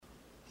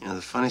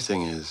the funny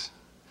thing is,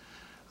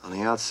 on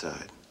the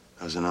outside,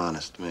 I was an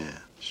honest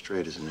man,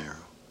 straight as an arrow.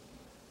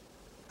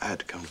 I had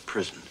to come to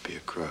prison to be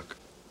a crook.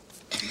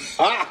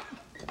 Ah!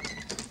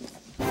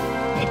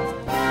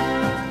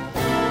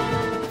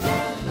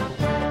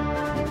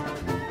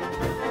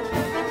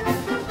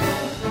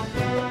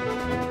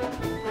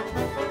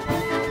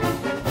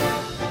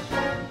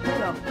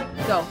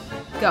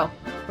 Go. Are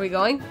we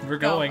going? We're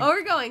going. Go. Oh,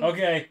 we're going.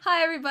 Okay.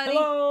 Hi, everybody.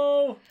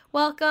 Hello.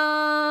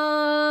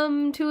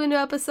 Welcome to a new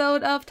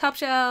episode of Top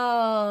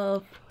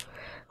Shelf.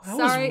 That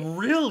was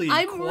really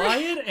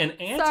quiet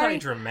and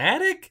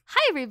anti-dramatic.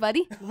 Hi,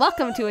 everybody.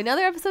 Welcome to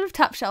another episode of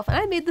Top Shelf, and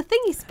I made the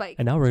thingy spike.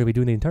 And now we're going to be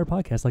doing the entire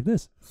podcast like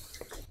this.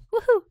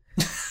 Woohoo.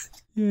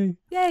 Yay.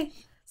 Yay.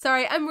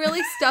 Sorry, I'm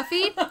really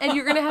stuffy, and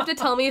you're going to have to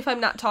tell me if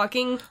I'm not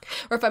talking,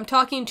 or if I'm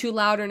talking too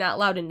loud or not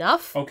loud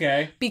enough.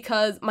 Okay.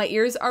 Because my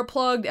ears are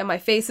plugged, and my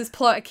face is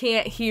plugged. I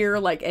can't hear,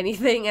 like,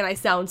 anything, and I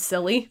sound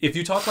silly. If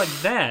you talk like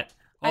that,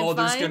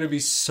 there's going to be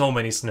so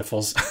many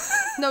sniffles.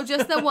 No,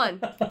 just the one.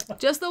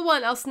 Just the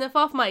one. I'll sniff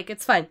off Mike.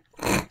 It's fine.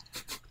 You're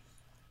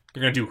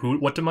going to do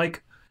what to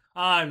Mike?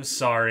 I'm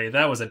sorry.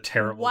 That was a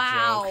terrible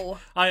joke.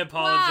 I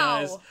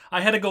apologize. Wow. I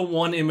had to go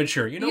one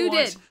immature. You know what?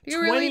 Did.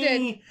 You really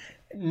did.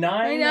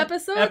 9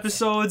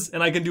 episodes,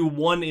 and I can do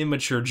one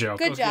immature joke.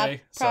 Good job.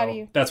 Proud of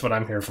you. That's what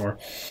I'm here for.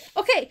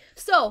 Okay,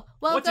 so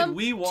welcome What did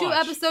we watch? to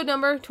episode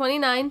number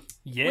 29,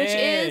 Yay. which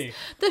is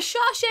The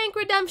Shawshank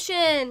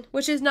Redemption,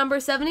 which is number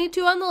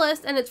 72 on the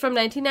list, and it's from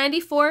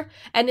 1994,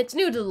 and it's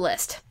new to the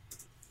list.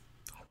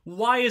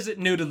 Why is it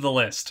new to the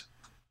list?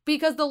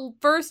 Because the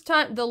first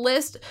time, the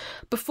list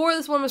before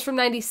this one was from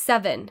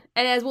 97,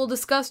 and as we'll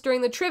discuss during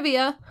the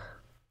trivia,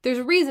 there's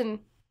a reason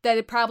that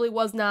it probably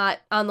was not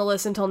on the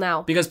list until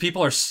now. Because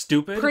people are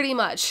stupid? Pretty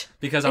much.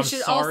 Because I'm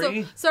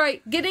sorry?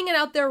 Sorry, getting it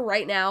out there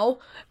right now,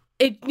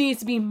 it needs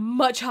to be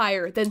much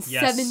higher than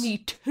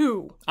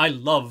 72. I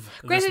love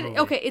this movie.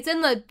 Okay, it's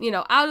in the,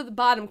 out of the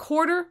bottom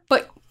quarter,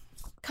 but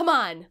come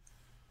on.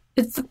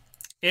 It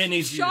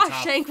needs to be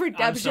Shawshank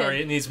Redemption. I'm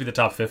sorry, it needs to be the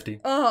top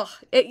 50. Ugh.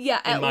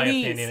 In my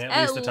opinion,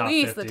 at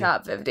least the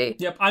top 50.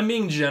 Yep, I'm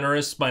being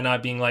generous by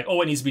not being like,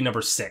 it needs to be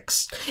number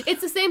 6.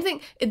 It's the same thing.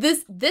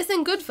 This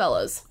and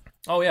Goodfellas.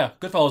 Oh yeah,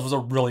 Goodfellas was a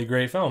really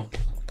great film.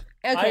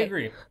 Okay. I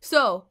agree.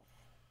 So,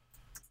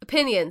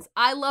 opinions.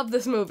 I love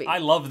this movie. I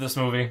love this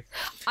movie.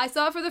 I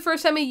saw it for the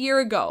first time a year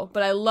ago,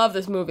 but I love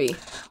this movie.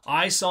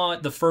 I saw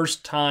it the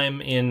first time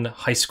in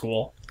high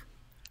school.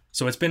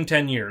 So it's been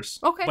 10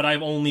 years. Okay. But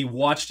I've only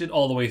watched it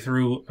all the way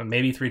through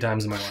maybe 3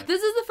 times in my life.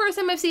 This is the first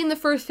time I've seen the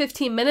first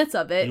 15 minutes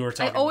of it. You were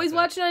talking I always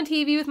about watch it on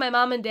TV with my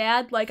mom and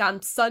dad, like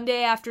on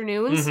Sunday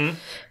afternoons. Mm-hmm.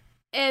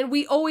 And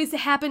we always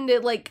happen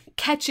to,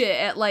 catch it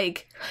at,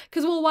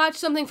 because we'll watch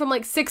something from,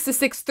 6 to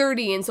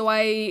 6:30, and so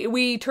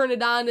we turn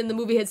it on, and the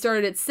movie had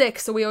started at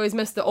 6, so we always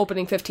miss the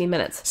opening 15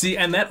 minutes. See,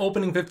 and that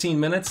opening 15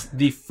 minutes,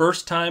 the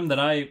first time that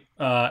I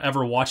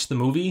ever watched the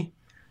movie,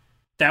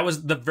 that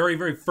was the very,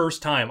 very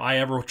first time I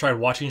ever tried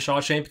watching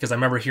Shawshank, because I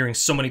remember hearing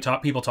so many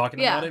people talking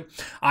about it.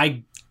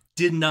 I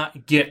did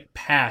not get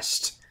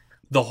past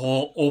the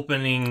whole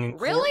opening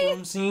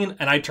courtroom scene,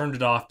 and I turned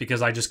it off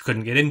because I just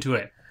couldn't get into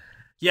it.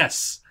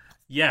 Yes.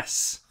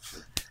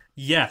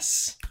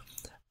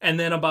 And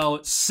then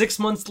about 6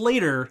 months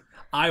later,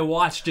 I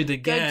watched it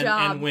again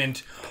and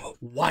went,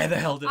 why the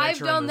hell did I turn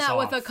this off? I've done that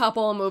with a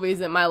couple of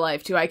movies in my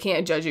life, too. I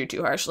can't judge you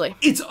too harshly.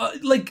 It's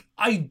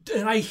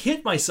I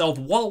hit myself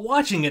while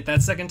watching it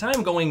that second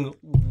time going,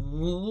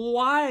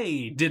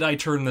 why did I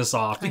turn this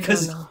off?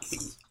 Because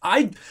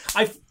I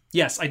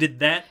did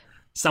that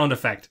sound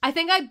effect. I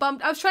think I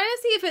bumped. I was trying to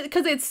see if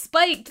because it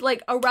spiked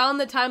around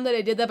the time that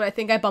I did that, but I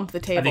think I bumped the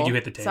table. I think you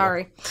hit the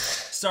table.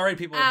 Sorry,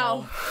 people at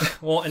home.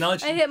 Well, and I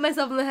hit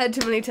myself in the head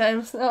too many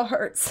times. That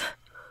hurts.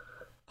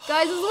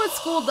 Guys, this is what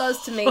school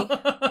does to me. I'm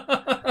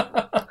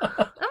gonna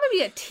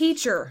be a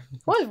teacher.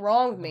 What is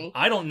wrong with me?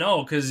 I don't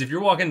know, because if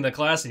you're walking into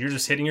class and you're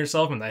just hitting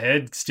yourself in the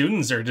head,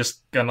 students are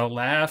just gonna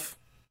laugh.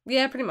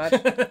 Yeah, pretty much.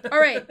 All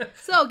right,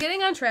 so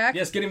getting on track.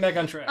 Yes, getting back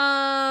on track.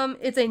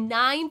 It's a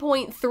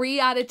 9.3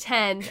 out of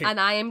 10 on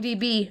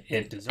IMDb.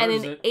 It deserves it.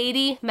 And an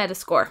 80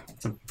 Metascore.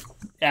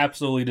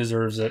 Absolutely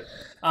deserves it.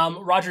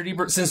 Roger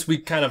Ebert, since we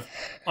kind of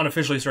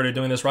unofficially started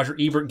doing this, Roger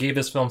Ebert gave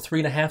this film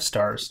 3.5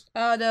 stars.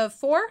 Out of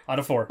 4? Out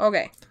of 4.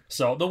 Okay.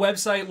 So the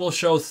website will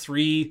show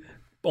 3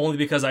 only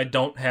because I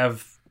don't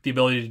have the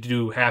ability to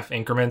do half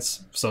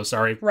increments. So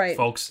sorry,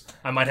 folks.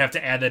 I might have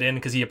to add that in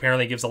because he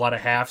apparently gives a lot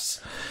of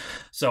halves.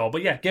 So,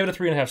 but yeah, give it a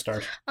 3.5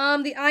 stars.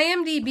 The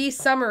IMDb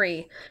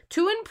summary.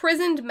 2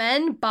 imprisoned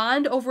men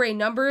bond over a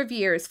number of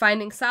years,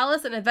 finding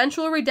solace and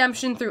eventual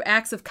redemption through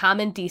acts of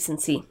common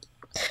decency.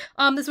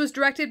 This was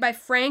directed by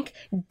Frank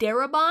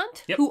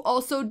Darabont, who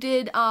also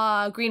did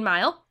Green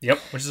Mile. Yep,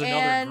 which is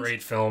another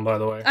great film, by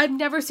the way. I've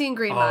never seen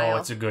Green Mile. Oh,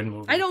 it's a good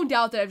movie. I don't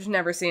doubt that I've just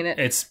never seen it.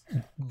 It's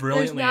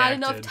brilliantly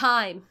acted. There's not enough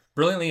time.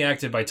 Brilliantly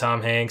acted by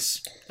Tom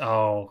Hanks.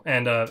 Oh,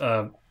 and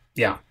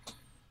yeah.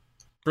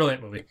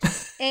 Brilliant movie.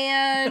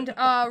 And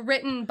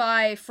written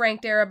by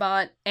Frank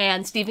Darabont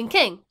and Stephen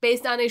King,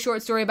 based on a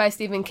short story by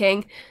Stephen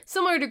King,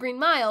 similar to Green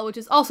Mile, which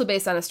is also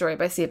based on a story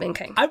by Stephen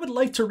King. I would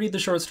like to read the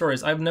short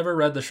stories. I've never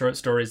read the short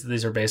stories that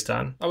these are based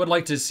on. I would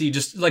like to see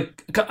just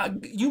like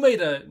you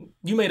made an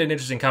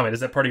interesting comment. Is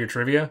that part of your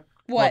trivia?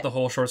 What? About the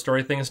whole short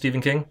story thing of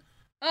Stephen King?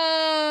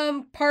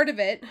 Part of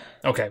it.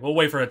 Okay, we'll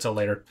wait for it till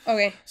later.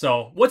 Okay.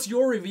 So, what's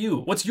your review?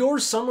 What's your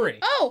summary?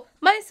 Oh,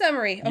 my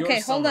summary. Your Okay,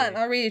 hold on.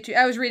 summary. I'll read it to you.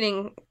 I was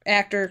reading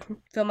actor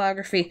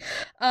filmography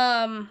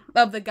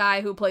of the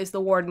guy who plays the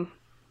warden.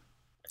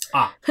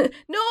 Ah.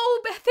 No,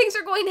 bad things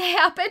are going to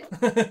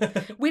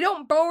happen. We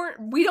don't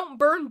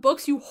burn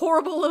books, you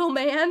horrible little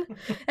man.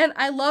 And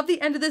I love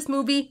the end of this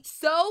movie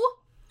so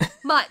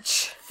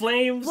much.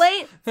 Flames.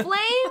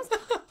 Flames?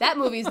 That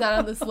movie's not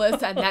on this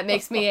list, and that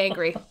makes me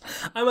angry.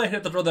 I might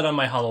have to throw that on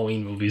my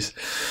Halloween movies.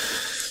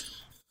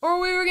 Or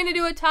we were going to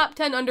do a top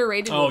 10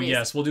 underrated movies. Oh,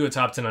 yes, we'll do a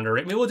top 10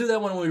 underrated. Maybe we'll do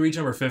that one when we reach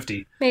number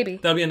 50. Maybe.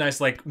 That'll be a nice,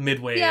 like,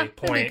 midway That'd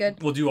point. be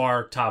good. We'll do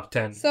our top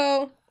 10.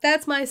 So,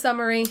 that's my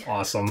summary.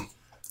 Awesome.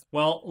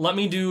 Well, let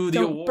me do the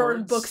Don't awards.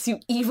 burn books, you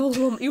evil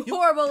little, you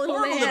horrible little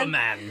Horrible man. little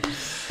man.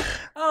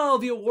 Oh,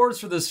 the awards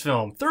for this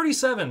film.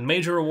 37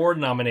 major award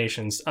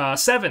nominations.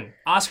 7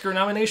 Oscar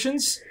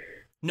nominations.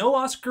 No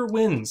Oscar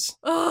wins.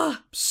 Ugh.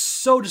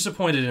 So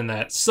disappointed in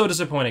that. So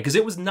disappointed. Because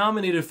it was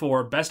nominated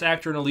for Best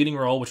Actor in a Leading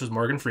Role, which was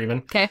Morgan Freeman.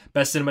 Okay.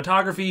 Best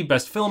Cinematography,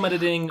 Best Film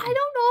Editing. I don't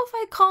know if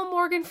I call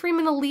Morgan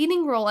Freeman a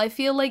leading role. I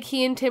feel like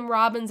he and Tim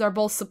Robbins are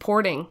both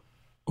supporting.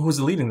 Who's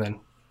the leading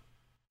then?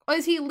 Or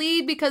is he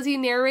lead because he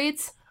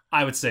narrates?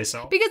 I would say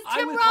so. Because I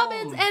Tim would call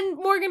Robbins him- and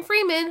Morgan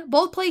Freeman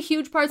both play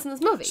huge parts in this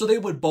movie. So they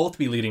would both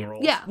be leading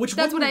roles. Yeah, that's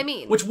what I wouldn't-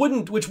 mean. Which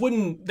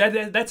wouldn't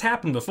that's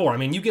happened before. I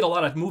mean, you get a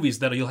lot of movies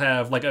that you'll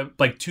have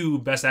like 2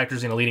 best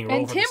actors in a leading role.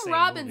 And for Tim the same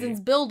Robbins movie.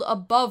 is billed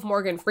above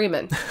Morgan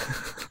Freeman.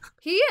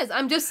 He is.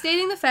 I'm just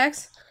stating the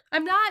facts.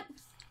 I'm not.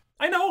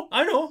 I know.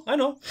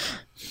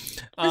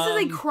 This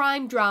is a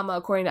crime drama,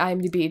 according to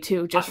IMDb,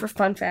 too, just for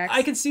fun facts.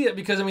 I can see it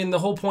because, I mean, the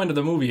whole point of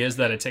the movie is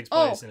that it takes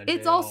place in a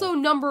it's jail. also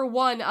number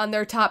 1 on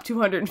their top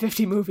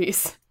 250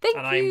 movies. Thank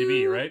on you.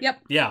 IMDb, right?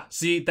 Yep. Yeah,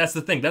 see, that's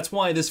the thing. That's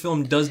why this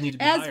film does need to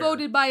be As higher.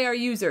 voted by our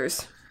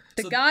users.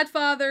 The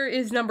Godfather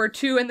is number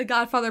 2, and The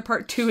Godfather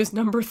Part 2 is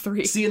number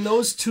 3. See, and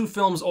those two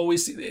films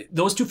always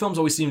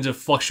seem to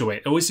fluctuate.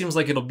 It always seems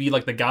like it'll be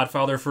like The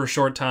Godfather for a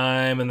short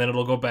time, and then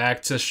it'll go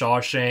back to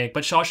Shawshank.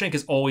 But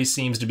Shawshank always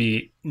seems to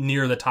be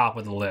near the top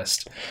of the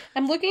list.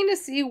 I'm looking to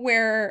see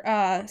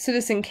where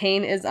Citizen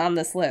Kane is on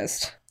this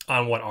list.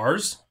 On what,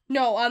 ours?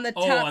 No, on the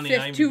top on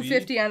the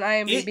 250 on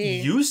IMDb.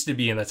 It used to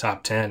be in the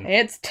top 10.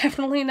 It's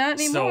definitely not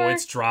anymore. So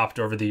it's dropped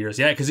over the years.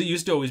 Yeah, because it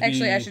used to always be...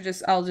 Actually,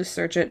 I'll just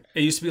search it.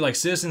 It used to be like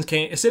Citizen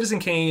Kane,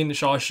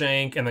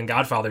 Shawshank, and then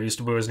Godfather used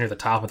to be always near the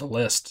top of the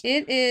list.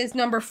 It is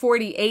number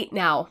 48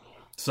 now.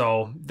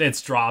 So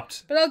it's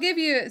dropped. But I'll give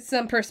you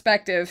some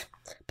perspective.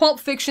 Pulp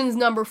Fiction's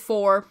number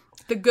 4.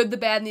 The Good, the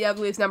Bad, and the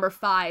Ugly is number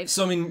 5.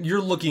 So, I mean,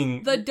 you're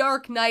looking... The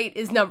Dark Knight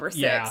is number 6.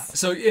 Yeah.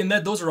 So, and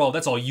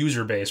that's all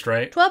user-based,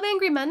 right? 12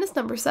 Angry Men is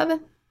number 7.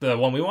 The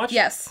one we watched?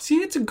 Yes.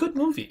 See, it's a good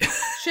movie.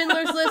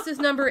 Schindler's List is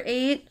number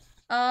 8.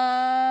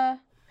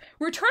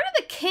 Return of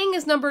the King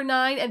is number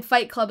 9, and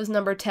Fight Club is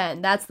number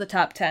 10. That's the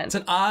top 10. It's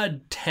an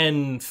odd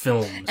 10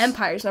 films.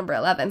 Empire's number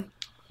 11.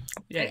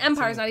 Yeah, And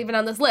Empire's not even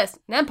on this list.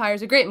 And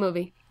Empire's a great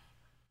movie.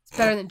 It's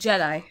better than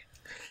Jedi.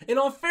 In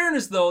all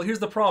fairness, though, here's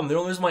the problem. The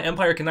only reason why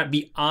Empire cannot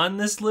be on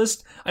this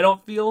list, I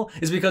don't feel,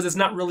 is because it's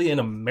not really an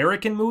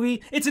American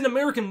movie. It's an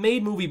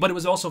American-made movie, but it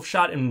was also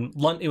shot in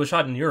London. It was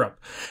shot in Europe.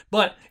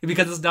 But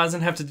because it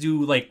doesn't have to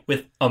do, like,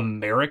 with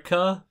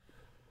America,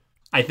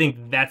 I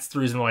think that's the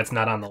reason why it's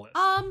not on the list.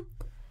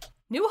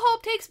 New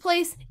Hope takes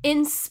place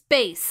in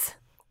space.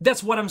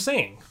 That's what I'm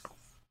saying.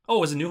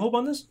 Oh, is a New Hope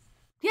on this?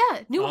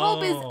 Yeah, New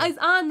Hope is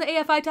on the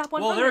AFI Top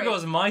 100. Well, there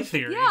goes my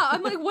theory. Yeah,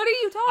 I'm like, what are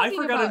you talking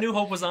about? I forgot A New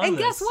Hope was on and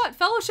this. guess what?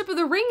 Fellowship of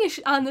the Ring is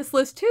on this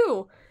list,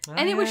 too.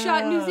 And it was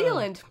shot in New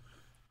Zealand.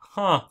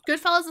 Huh.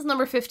 Goodfellas is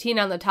number 15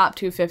 on the top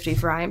 250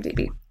 for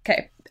IMDb.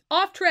 Okay.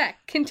 Off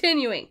track.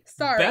 Continuing.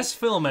 Sorry. Best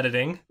film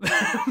editing.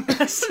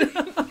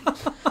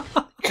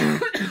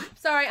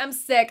 Sorry, I'm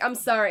sick. I'm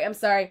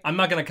sorry. I'm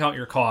not going to count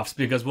your coughs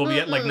because we'll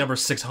be at like number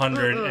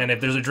 600, and if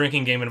there's a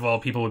drinking game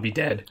involved, people would be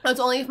dead. That's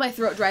only if my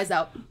throat dries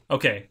out.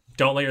 Okay,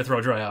 don't let your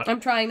throat dry out. I'm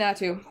trying not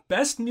to.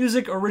 Best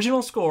music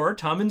original score,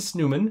 Thomas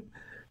Newman.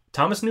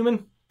 Why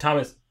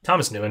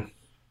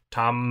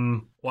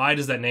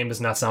does that name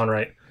does not sound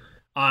right?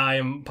 I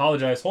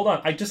apologize. Hold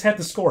on, I just had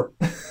the score.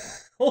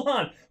 Hold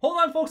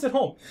on, folks at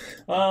home.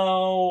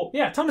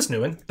 Yeah, Thomas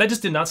Newman. That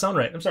just did not sound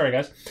right. I'm sorry,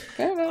 guys.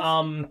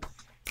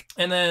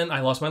 And then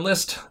I lost my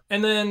list.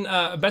 And then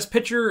best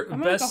picture,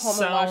 best go home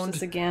sound, and watch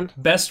this again.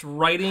 best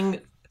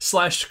writing /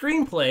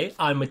 screenplay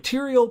on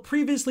material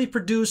previously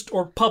produced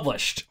or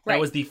publied. Right. That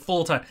was the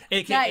full time,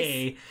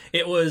 aka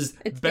it was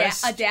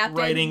best adapted,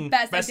 writing,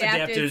 best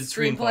adapted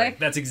screenplay.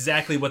 That's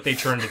exactly what they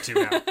turned it to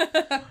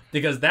now.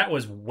 Because that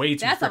was way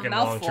too That's a freaking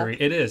long mouthful. to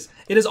read. It is.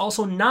 It is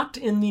also not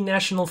in the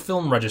National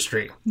Film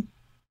Registry.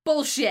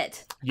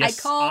 Bullshit.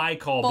 Yes, I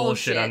call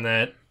bullshit on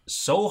that.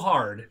 so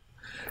hard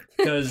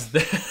because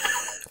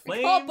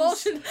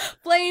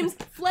Flames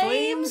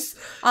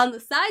on the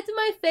sides of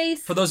my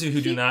face. For those of you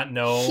who do not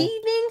know,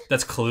 heaving.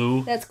 That's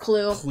Clue. That's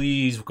Clue.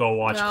 Please go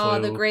watch Clue. Oh,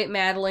 the great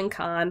Madeline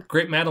Kahn.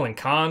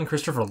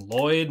 Christopher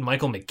Lloyd,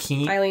 Michael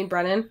McKean. Eileen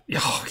Brennan.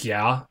 Oh,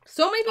 yeah.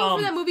 So many people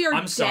from that movie are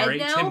I'm sorry,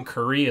 dead now. Tim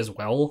Curry as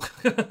well.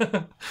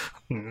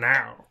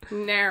 No.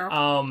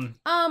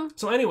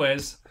 So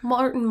anyways.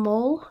 Martin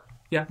Mull.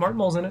 Yeah, Martin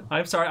Mull's in it.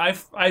 I'm sorry.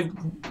 I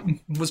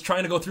was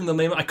trying to go through the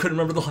name. I couldn't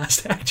remember the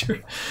last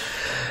actor.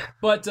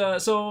 But,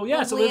 so,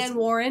 yeah. So Leanne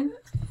Warren.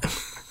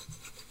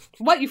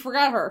 What? You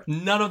forgot her.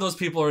 None of those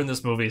people are in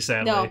this movie,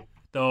 sadly. No.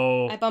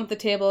 Though I bumped the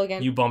table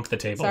again. You bumped the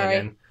table Sorry.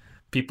 again.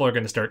 People are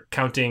going to start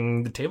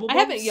counting the table bumps.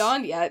 I haven't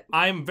yawned yet.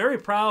 I'm very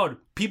proud.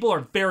 People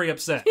are very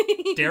upset.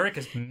 Derek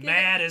is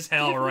mad as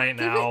hell right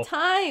now. Give it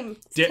time.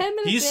 It's 10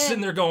 minutes He's in.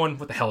 sitting there going,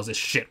 what the hell is this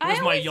shit?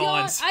 Where's my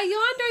yawns? I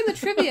yawn during the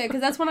trivia because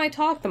that's when I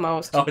talk the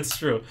most. Oh, it's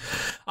true.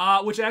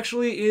 Which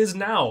actually is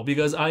now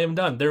because I am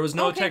done. There was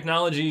no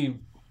technology.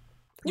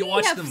 You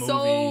watched the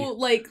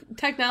movie.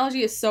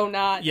 Technology is so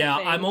not. Yeah, a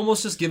thing. I'm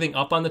almost just giving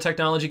up on the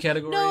technology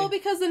category. No,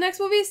 because the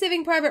next movie is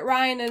Saving Private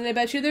Ryan, and I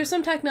bet you there's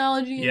some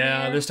technology in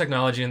there. There's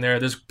technology in there.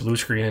 There's blue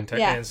screen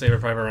and Saving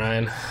Private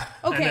Ryan.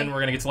 Okay. And then we're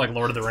going to get to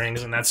Lord of the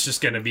Rings, and that's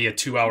just going to be a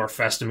 2-hour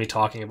fest of me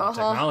talking about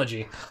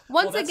technology.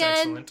 Once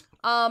again,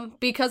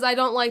 because I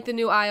don't like the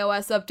new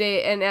iOS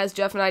update, and as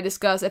Jeff and I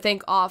discussed, I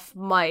think off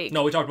mic.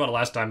 No, we talked about it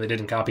last time. They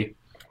didn't copy.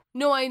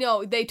 No, I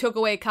know. They took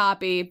away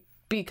copy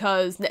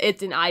because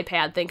it's an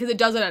iPad thing, because it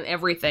does it on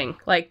everything.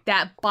 Like,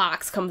 that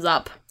box comes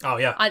up. Oh,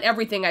 yeah. On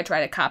everything I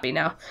try to copy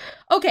now.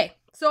 Okay,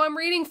 so I'm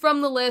reading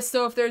from the list,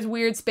 so if there's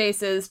weird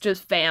spaces,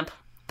 just vamp.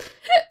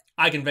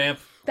 I can vamp.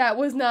 That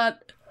was not...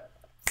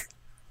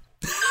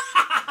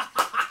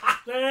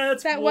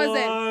 That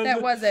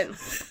wasn't.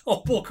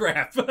 Oh,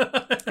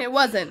 bullcrap. It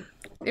wasn't.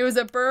 It was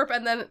a burp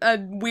and then a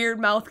weird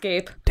mouth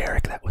gape.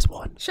 Derek, that was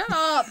one. Shut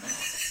up.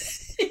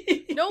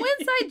 No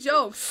inside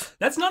jokes.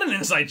 That's not an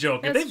inside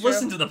joke. If they've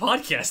listened to the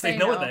podcast, they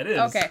know what that is.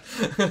 Okay.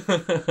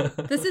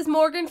 This is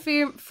Morgan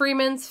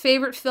Freeman's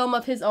favorite film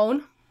of his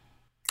own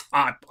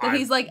that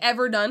he's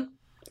ever done.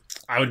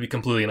 I would be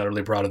completely and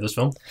utterly proud of this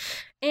film.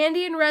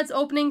 Andy and Red's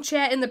opening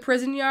chat in the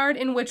prison yard,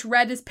 in which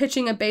Red is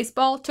pitching a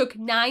baseball, took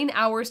 9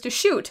 hours to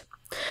shoot.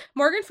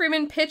 Morgan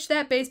Freeman pitched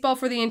that baseball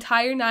for the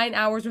entire 9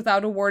 hours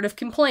without a word of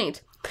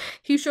complaint.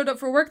 He showed up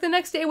for work the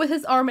next day with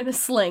his arm in a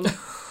sling.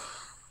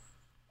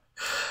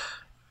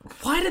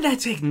 Why did that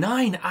take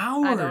 9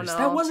 hours? I don't know.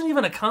 That wasn't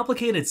even a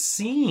complicated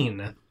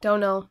scene. Don't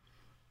know.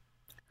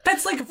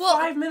 That's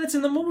 5 minutes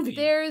in the movie.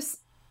 There's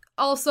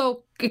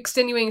also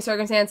extenuating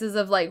circumstances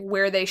of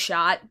where they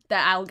shot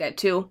that I'll get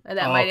to, and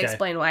that might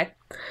explain why.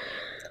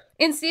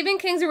 In Stephen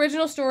King's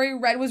original story,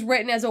 Red was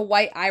written as a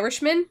white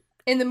Irishman.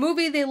 In the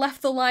movie, they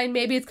left the line,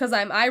 "Maybe it's because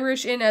I'm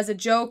Irish," in as a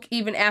joke,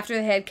 even after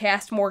they had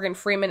cast Morgan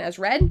Freeman as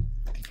Red.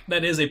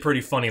 That is a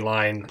pretty funny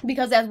line.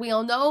 Because as we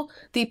all know,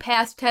 the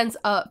past tense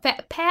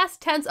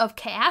of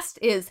cast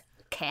is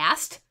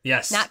cast.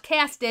 Yes. Not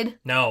casted.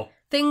 No.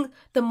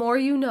 The more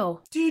you know.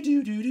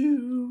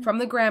 Do. From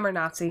the grammar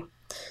Nazi.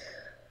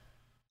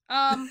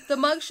 The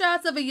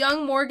mugshots of a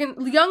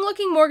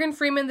young-looking Morgan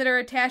Freeman that are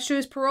attached to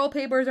his parole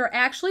papers are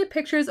actually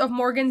pictures of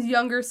Morgan's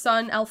younger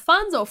son,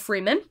 Alfonso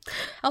Freeman.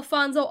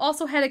 Alfonso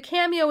also had a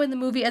cameo in the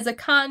movie as a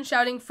con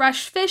shouting,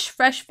 fresh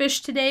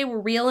fish today, we're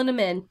reeling them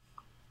in."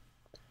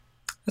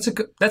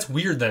 That's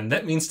weird then.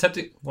 That means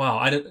wow,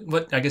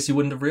 I guess you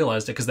wouldn't have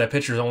realized it because that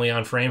picture's only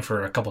on frame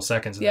for a couple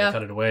seconds and they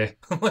cut it away.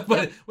 But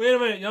wait a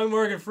minute, young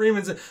Morgan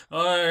Freeman's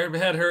I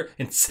had her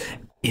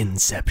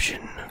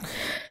Inception.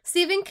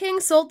 Stephen King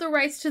sold the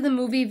rights to the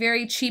movie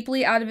very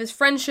cheaply out of his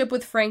friendship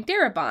with Frank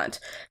Darabont.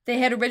 They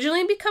had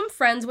originally become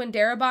friends when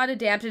Darabont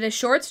adapted a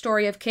short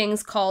story of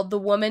King's called The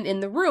Woman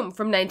in the Room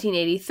from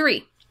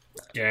 1983.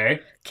 Okay.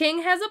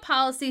 King has a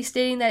policy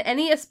stating that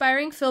any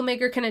aspiring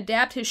filmmaker can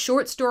adapt his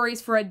short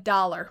stories for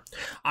 $1.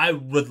 I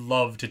would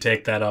love to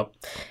take that up.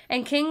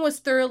 And King was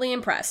thoroughly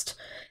impressed.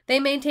 They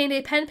maintained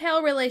a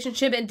pen-pal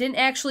relationship and didn't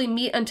actually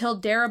meet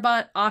until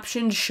Darabont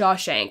optioned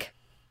Shawshank.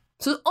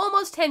 So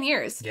almost 10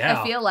 years,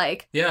 I feel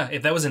like. Yeah,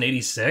 if that was in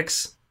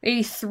 86?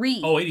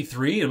 83. Oh,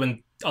 83? It would have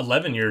been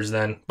 11 years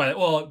then.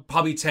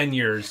 Probably 10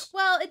 years.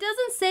 Well, it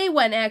doesn't say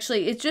when,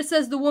 actually. It just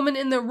says The Woman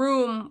in the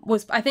Room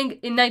was, I think,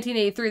 in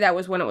 1983, that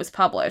was when it was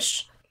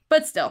published.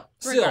 But still.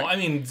 I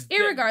mean,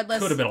 irregardless,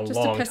 could have been a just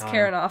long to piss time.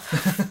 Karen off.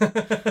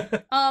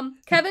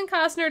 Kevin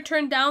Costner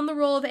turned down the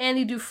role of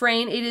Andy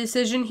Dufresne, a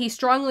decision he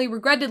strongly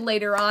regretted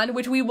later on,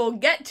 which we will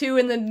get to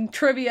in the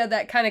trivia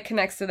that kind of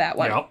connects to that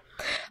one. Yep.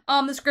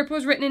 The script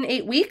was written in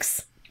 8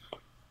 weeks.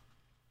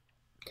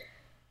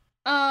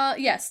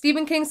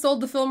 Stephen King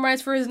sold the film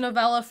rights for his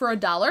novella for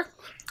 $1.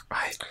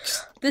 Right.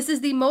 This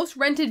is the most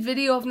rented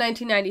video of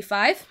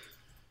 1995.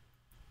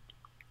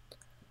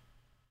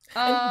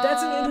 And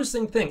that's an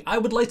interesting thing. I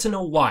would like to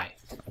know why.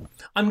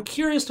 I'm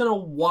curious to know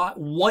what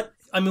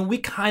I mean, we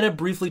kind of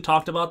briefly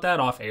talked about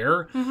that off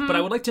air, but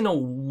I would like to know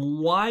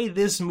why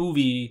this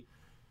movie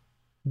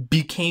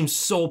became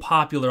so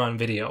popular on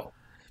video.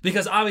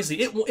 Because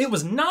obviously it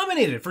was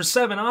nominated for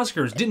 7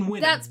 Oscars, didn't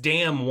win a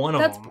damn one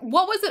of them.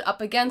 What was it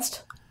up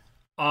against?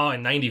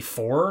 In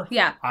 94?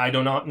 Yeah. I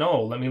do not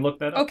know. Let me look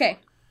that up. Okay.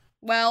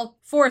 Well,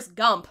 Forrest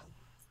Gump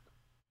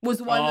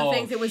was one of the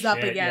things it was up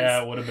against.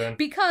 Yeah, it would have been.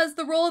 Because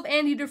the role of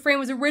Andy Dufresne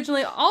was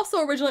originally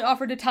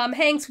offered to Tom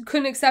Hanks, who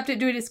couldn't accept it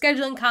due to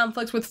scheduling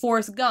conflicts with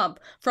Forrest Gump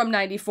from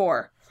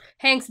 94.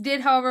 Hanks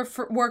did, however,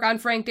 work on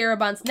Frank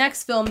Darabont's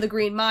next film, The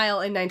Green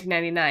Mile, in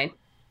 1999.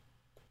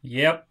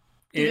 Yep.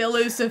 The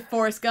elusive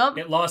Forrest Gump.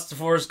 It lost to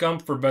Forrest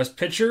Gump for Best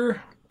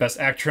Picture, Best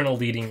Actor in a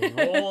Leading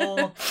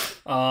Role.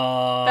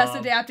 Best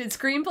Adapted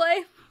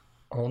Screenplay.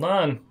 Hold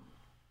on.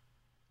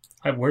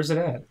 Where's it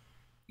at?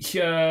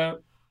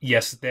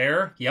 Yes,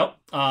 there. Yep.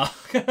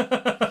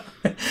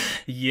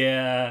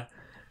 Yeah.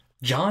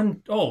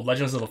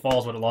 Legends of the Fall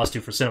is what it lost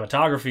to for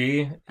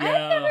cinematography. Yeah.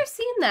 I've never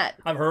seen that.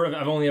 I've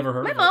only ever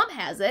heard of it. My mom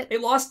has it.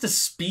 It lost to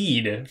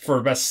Speed for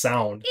Best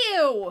Sound.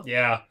 Ew.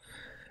 Yeah.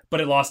 But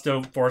it lost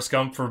to Forrest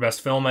Gump for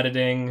Best Film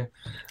Editing.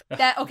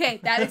 That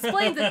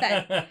explains it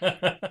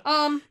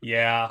then.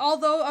 Yeah.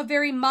 Although a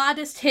very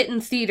modest hit in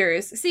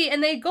theaters. See,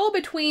 and they go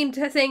between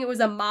saying it was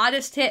a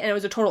modest hit and it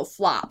was a total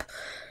flop.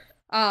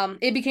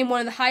 It became one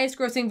of the highest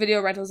grossing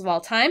video rentals of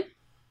all time.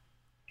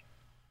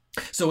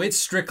 So it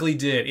strictly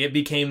did. It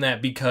became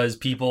that because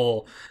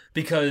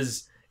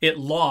it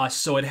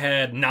lost, so it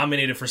had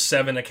nominated for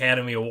 7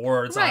 Academy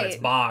Awards on its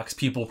box.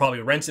 People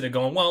probably rented it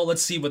going, well,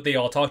 let's see what they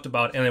all talked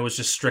about. And it was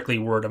just strictly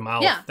word of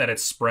mouth that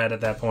it spread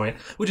at that point,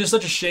 which is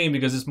such a shame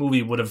because this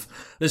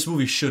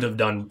movie should have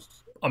done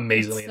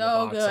amazingly in the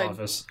box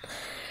office.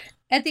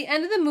 At the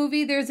end of the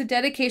movie, there's a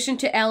dedication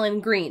to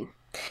Alan Green.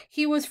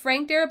 He was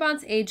Frank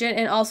Darabont's agent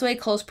and also a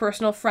close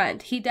personal friend.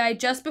 He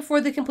died just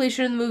before the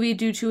completion of the movie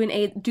due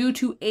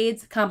to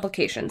AIDS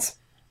complications.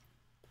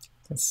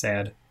 That's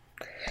sad.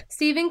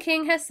 Stephen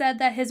King has said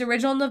that his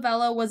original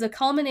novella was a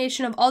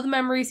culmination of all the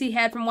memories he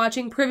had from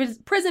watching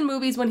prison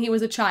movies when he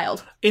was a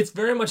child. It's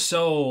very much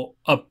so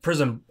a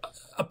prison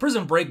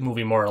break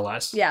movie, more or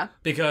less. Yeah.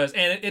 Because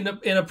in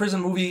a prison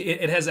movie,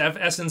 it has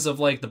essence of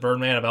like the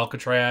Birdman of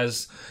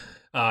Alcatraz,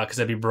 because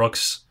that'd be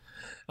Brooks.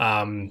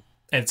 And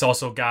it's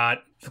also got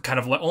kind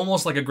of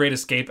almost like a Great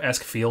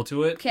Escape-esque feel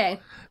to it. Okay.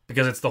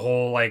 Because it's the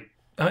whole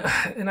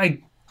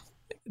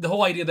the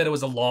whole idea that it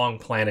was a long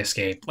planned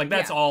escape. Like,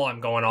 that's all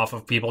I'm going off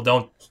of, people.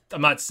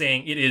 I'm not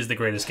saying it is the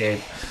Great Escape.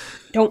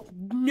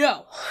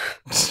 No.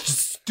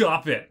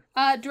 Stop it.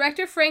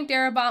 Director Frank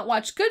Darabont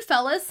watched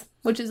Goodfellas,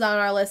 which is on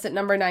our list at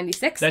number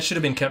 96. That should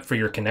have been kept for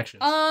your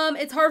connections.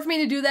 It's hard for me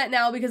to do that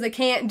now because I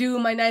can't do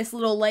my nice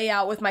little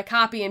layout with my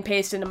copy and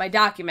paste into my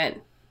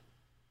document.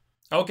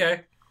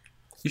 Okay.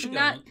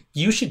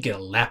 You should get a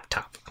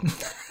laptop.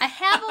 I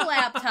have a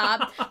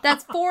laptop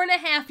that's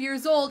 4.5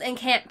 years old and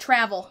can't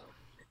travel.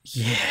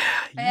 Yeah,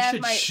 you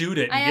should shoot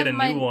it and get a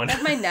new one. I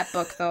have my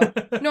netbook, though.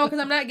 No, because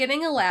I'm not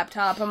getting a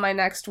laptop on my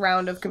next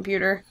round of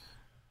computer.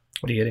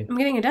 What are you getting? I'm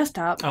getting a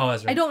desktop. Oh,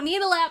 that's right. I don't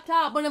need a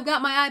laptop when I've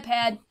got my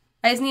iPad.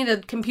 I just need a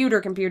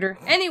computer.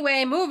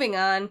 Anyway, moving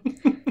on.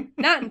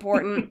 Not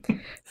important.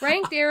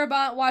 Frank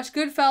Darabont watched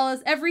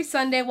Goodfellas every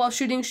Sunday while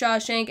shooting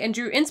Shawshank and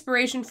drew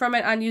inspiration from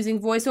it on using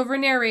voiceover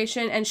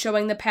narration and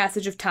showing the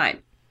passage of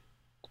time.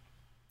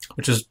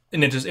 Which is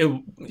an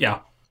interesting... Yeah.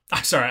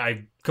 I'm sorry,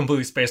 I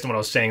completely spaced on what I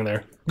was saying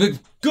there.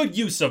 Good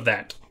use of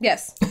that.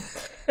 Yes.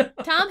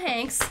 Tom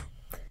Hanks,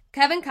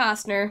 Kevin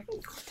Costner,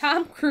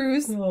 Tom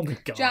Cruise,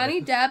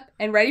 Johnny Depp,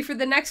 and ready for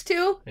the next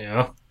two?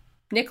 Yeah.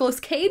 Nicolas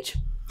Cage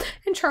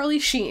and Charlie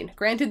Sheen.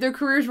 Granted, their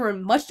careers were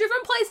in much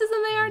different places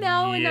than they are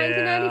now in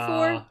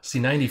 1994. See,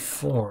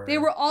 94. They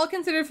were all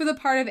considered for the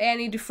part of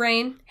Andy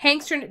Dufresne.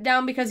 Hanks turned it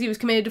down because he was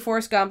committed to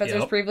Forrest Gump, as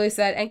was previously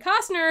said. And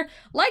Costner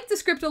liked the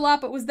script a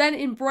lot, but was then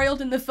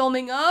embroiled in the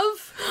filming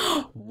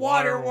of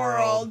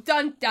Waterworld.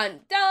 Dun, dun,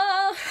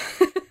 dun.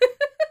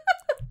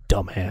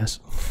 Dumbass.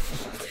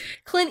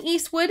 Clint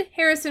Eastwood,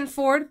 Harrison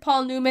Ford,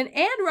 Paul Newman,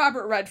 and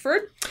Robert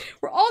Redford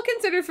were all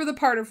considered for the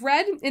part of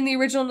Red. In the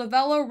original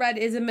novella, Red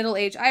is a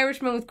middle-aged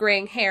Irishman with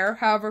graying hair.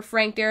 However,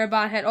 Frank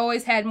Darabont had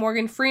always had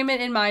Morgan Freeman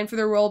in mind for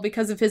the role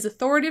because of his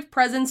authoritative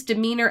presence,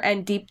 demeanor,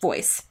 and deep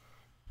voice.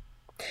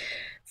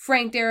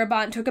 Frank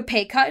Darabont took a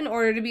pay cut in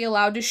order to be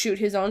allowed to shoot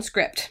his own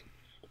script.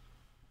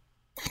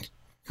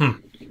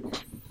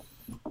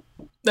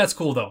 That's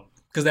cool, though,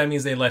 because that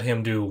means they let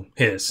him do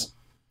his.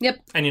 Yep.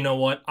 And you know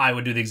what? I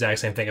would do the exact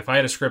same thing. If I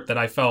had a script that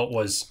I felt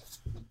was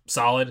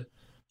solid,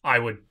 I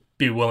would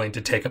be willing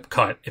to take a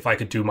cut if I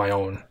could do my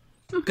own.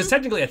 Because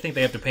technically, I think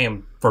they have to pay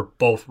him for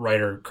both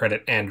writer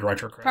credit and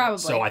director credit. Probably.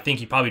 So I think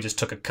he probably just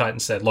took a cut and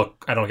said,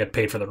 look, I don't get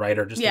paid for the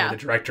writer, just give me the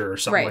director or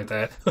something like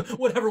that.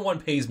 Whatever one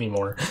pays me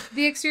more.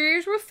 The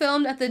exteriors were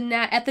filmed at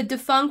the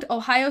defunct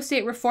Ohio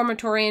State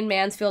Reformatory in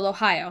Mansfield,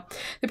 Ohio.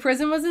 The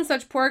prison was in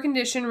such poor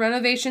condition,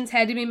 renovations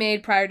had to be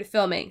made prior to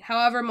filming.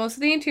 However, most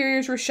of the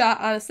interiors were shot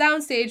on a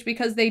soundstage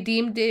because they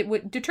deemed it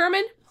would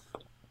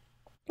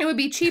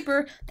be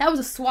cheaper. That was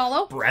a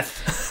swallow.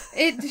 Breath.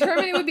 It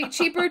determined it would be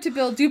cheaper to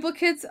build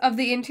duplicates of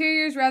the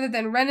interiors rather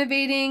than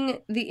renovating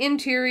the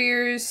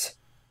interiors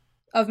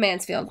of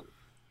Mansfield.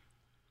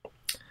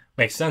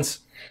 Makes sense.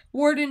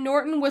 Warden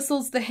Norton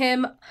whistles the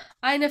hymn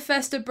Eine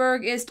feste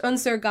Burg ist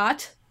unser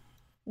Gott,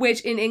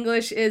 which in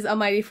English is A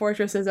Mighty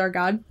Fortress is Our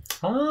God.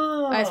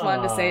 I just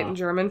wanted to say it in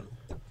German.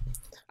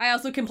 I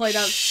also can play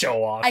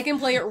Show off. I can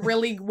play it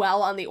really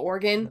well on the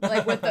organ,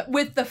 like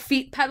with the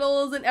feet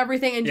pedals and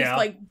everything, and just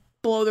like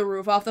blow the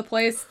roof off the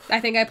place.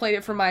 I think I played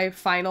it for my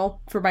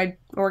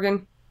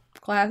organ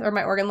class or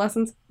my organ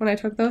lessons when I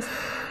took those.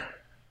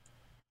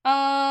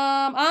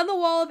 On the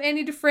wall of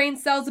Andy Dufresne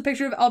sells a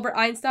picture of Albert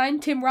Einstein.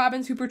 Tim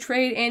Robbins, who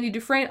portrayed Andy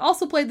Dufresne,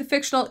 also played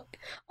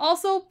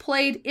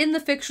in the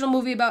fictional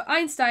movie about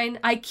Einstein,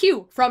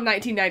 IQ, from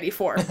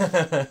 1994.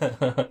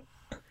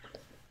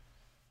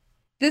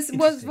 This is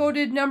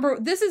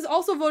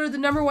also voted the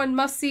number one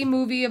must-see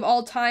movie of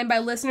all time by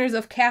listeners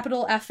of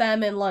Capital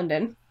FM in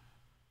London.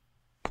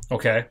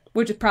 Okay.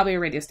 Which is probably a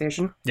radio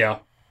station. Yeah.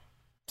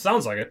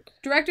 Sounds like it.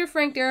 Director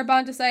Frank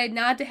Darabont decided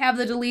not to have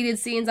the deleted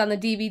scenes on the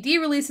DVD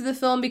release of the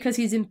film because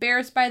he's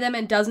embarrassed by them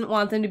and doesn't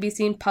want them to be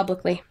seen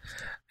publicly.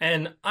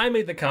 And I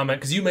made the comment,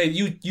 because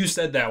you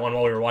said that one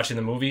while we were watching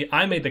the movie.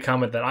 I made the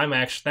comment that I'm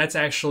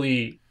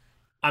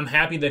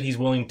happy that he's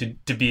willing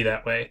to be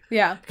that way.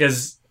 Yeah.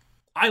 Because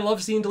I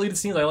love seeing deleted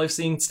scenes. I like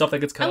seeing stuff that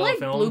gets cut out of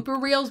film. I like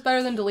blooper reels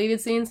better than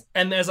deleted scenes.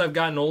 And as I've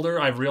gotten older,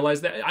 I've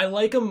realized that I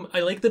like them. I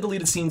like the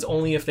deleted scenes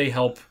only if they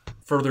help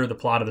further the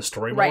plot of the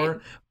story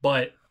more.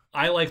 But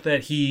I like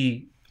that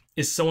he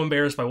is so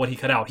embarrassed by what he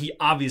cut out. He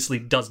obviously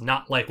does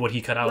not like what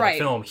he cut out of the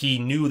film. He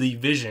knew the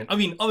vision. I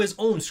mean, of his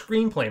own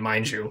screenplay,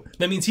 mind you.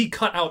 That means he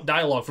cut out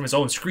dialogue from his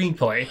own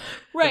screenplay.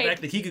 Right. The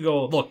fact that he could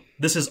go, look,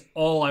 this is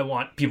all I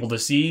want people to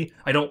see.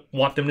 I don't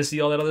want them to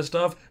see all that other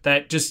stuff.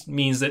 That just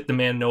means that the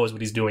man knows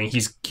what he's doing.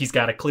 He's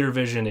got a clear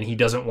vision, and he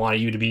doesn't want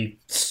you to be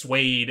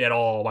swayed at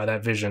all by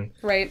that vision.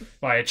 Right.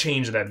 By a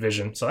change of that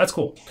vision. So that's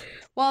cool.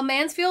 While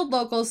Mansfield,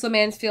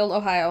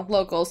 Ohio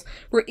locals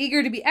were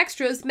eager to be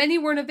extras, many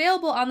weren't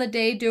available on the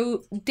day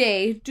due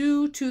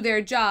to their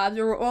jobs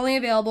or were only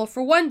available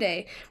for one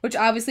day, which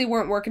obviously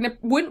wouldn't work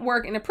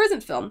in a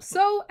prison film.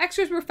 So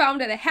extras were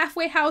found at a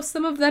halfway house,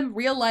 some of them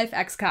real-life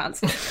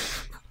ex-cons.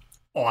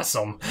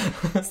 Awesome.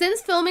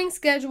 Since the filming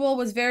schedule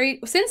was very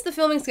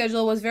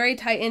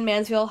tight in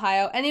Mansfield,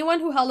 Ohio, anyone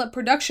who held up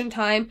production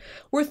time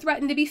were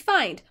threatened to be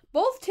fined.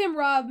 Both Tim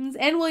Robbins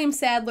and William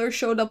Sadler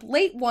showed up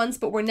late once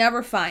but were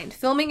never fined.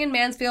 Filming in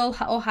Mansfield,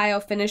 Ohio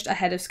finished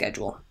ahead of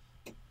schedule.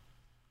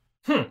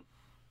 I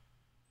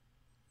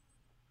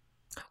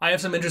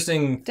have some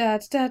interesting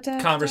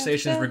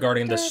conversations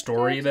regarding the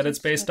story that it's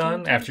based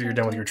on after you're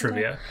done with your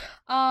trivia.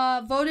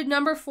 Voted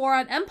number 4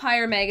 on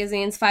Empire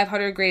magazine's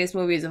 500 greatest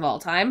movies of all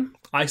time.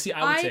 I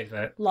would take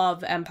that.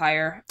 Love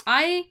Empire.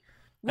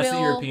 That's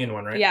the European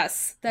one, right?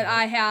 Yes, that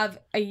I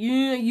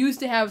used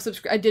to have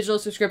a digital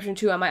subscription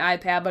to on my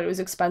iPad, but it was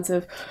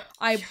expensive.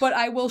 But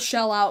I will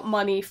shell out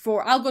money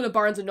I'll go to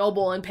Barnes &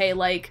 Noble and pay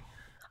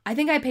I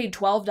think I paid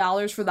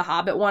 $12 for the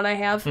Hobbit one I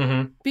have,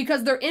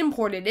 because they're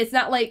imported. It's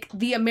not like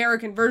the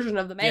American version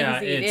of the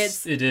magazine. Yeah,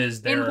 it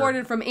is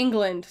imported from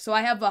England. So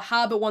I have a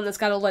Hobbit one that's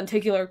got a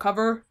lenticular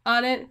cover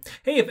on it.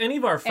 Hey, if any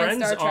of our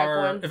fans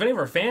if any of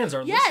our fans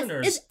are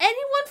listeners, is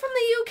anyone from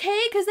the UK?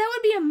 Because that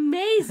would be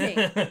amazing.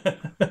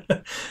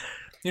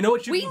 You know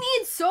what we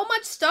need so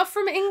much stuff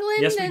from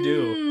England. Yes, we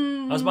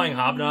do. I was buying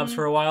hobnobs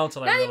for a while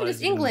until I realized. Not even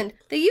just England,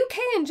 the UK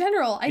in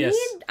general.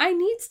 I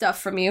need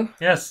stuff from you.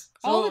 Yes.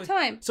 All the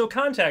time. So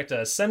contact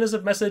us. Send us a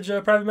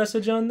private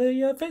message on the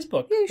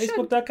Facebook. Yeah,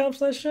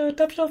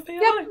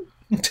 Facebook.com/TopShelfAI.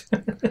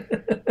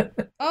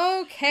 Yep.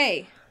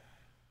 Okay.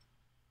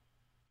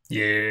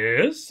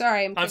 Yes?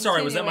 Sorry, I'm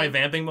sorry, was that my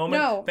vamping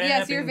moment? No,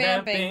 yes, you're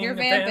vamping. You're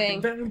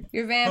vamping.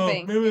 You're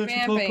vamping. Oh, maybe I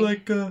should talk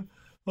like,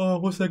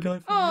 what's that guy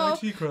from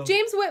the IT Crowd?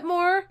 James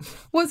Whitmore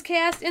was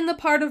cast in the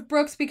part of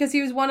Brooks because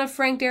he was one of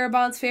Frank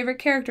Darabont's favorite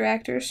character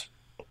actors.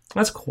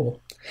 That's cool.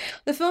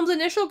 The film's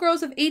initial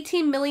gross of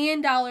 $18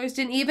 million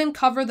didn't even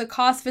cover the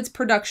cost of its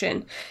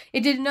production. It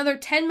did another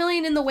 $10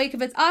 million in the wake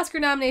of its Oscar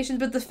nominations,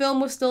 but the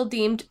film was still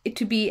deemed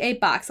to be a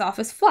box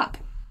office flop.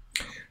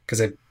 Because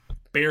it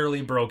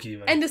barely broke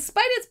even. And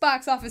despite its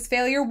box office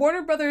failure,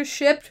 Warner Brothers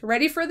shipped,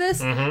 ready for this,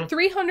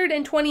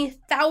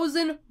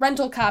 320,000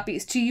 rental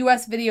copies to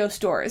U.S. video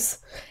stores.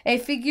 A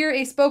figure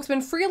a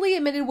spokesman freely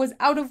admitted was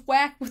out of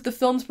whack with the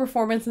film's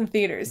performance in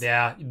theaters.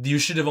 Yeah, you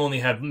should have only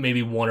had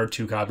maybe 1 or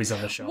 2 copies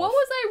on the shelf. What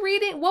was I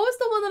reading? What was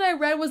the one that I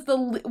read was the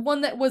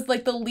one that was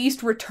the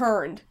least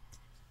returned?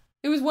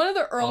 It was one of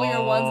the earlier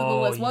ones on the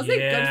list. Was it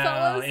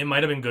Goodfellas? It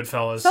might have been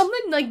Goodfellas.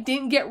 Something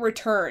didn't get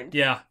returned.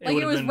 Yeah. It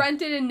was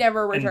rented and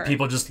never returned. And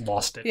people just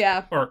lost it.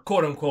 Yeah. Or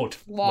quote unquote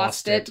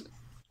lost it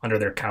under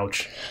their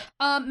couch.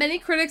 Many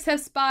critics have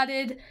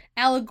spotted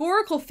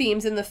allegorical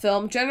themes in the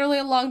film, generally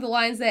along the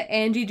lines that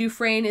Andy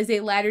Dufresne is a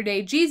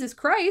latter-day Jesus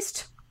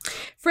Christ.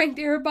 Frank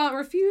Darabont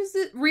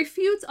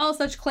refutes all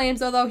such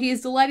claims, although he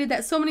is delighted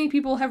that so many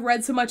people have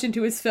read so much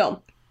into his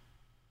film.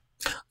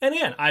 And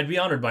again, I'd be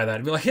honored by that.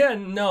 I'd be like, yeah,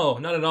 no,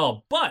 not at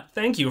all. But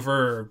thank you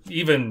for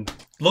even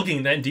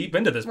looking that deep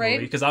into this movie,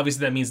 because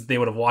obviously that means they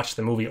would have watched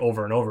the movie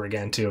over and over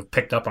again to have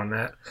picked up on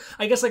that.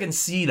 I guess I can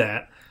see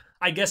that.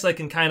 I guess I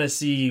can kind of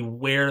see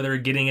where they're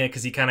getting it,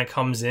 because he kind of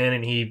comes in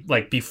and he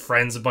like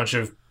befriends a bunch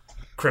of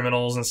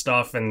criminals and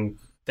stuff, and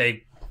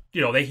they,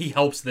 he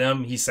helps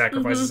them. He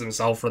sacrifices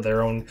himself for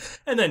their own,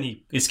 and then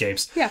he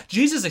escapes. Yeah.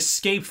 Jesus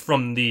escaped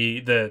from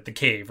the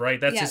cave, right?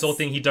 That's his whole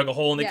thing. He dug a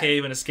hole in the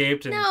cave and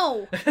escaped. And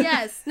No.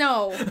 Yes.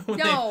 No.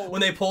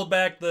 when they pulled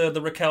back the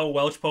Raquel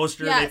Welch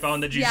poster, they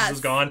found that Jesus was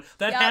gone.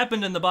 That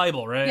happened in the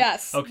Bible, right?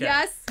 Yes. Okay.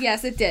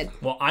 Yes, it did.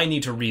 Well, I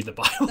need to read the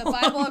Bible. The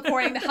Bible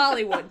according to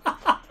Hollywood.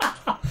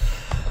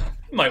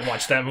 Might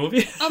watch that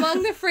movie.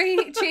 Among the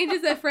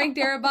changes that Frank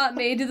Darabont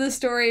made to the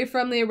story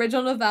from the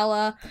original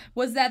novella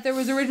was that there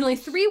was originally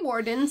 3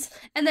 wardens,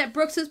 and that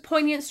Brooks's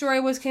poignant story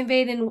was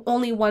conveyed in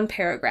only 1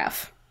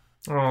 paragraph.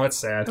 Oh, that's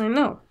sad. I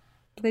know.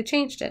 They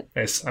changed it.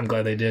 Yes, I'm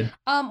glad they did.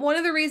 One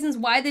of the reasons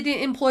why they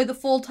didn't employ the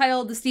full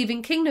title of the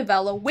Stephen King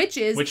novella, which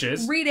is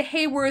Rita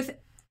Hayworth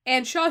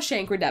and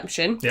Shawshank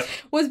Redemption,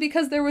 was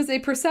because there was a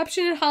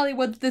perception in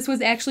Hollywood that this was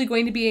actually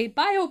going to be a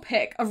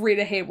biopic of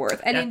Rita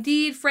Hayworth. And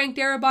indeed, Frank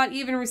Darabont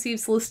even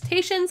received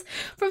solicitations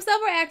from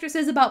several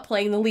actresses about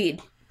playing the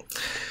lead.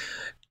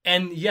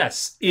 And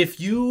yes, if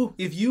you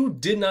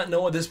did not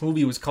know what this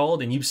movie was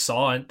called and you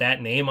saw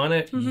that name on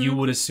it, you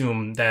would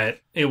assume that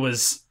it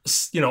was,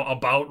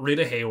 about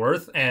Rita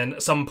Hayworth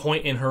and some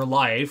point in her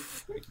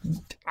life.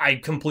 I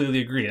completely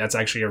agree. That's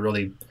actually a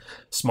really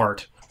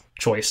smart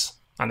choice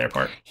on their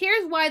part.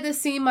 Here's why this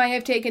scene might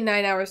have taken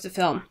 9 hours to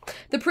film.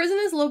 The prison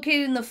is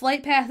located in the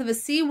flight path of a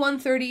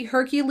C-130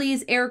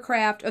 Hercules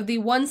aircraft of the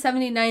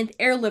 179th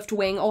Airlift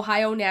Wing,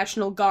 Ohio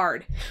National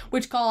Guard,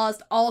 which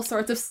caused all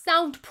sorts of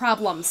sound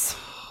problems.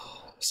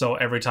 So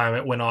every time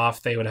it went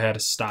off, they would have had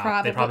to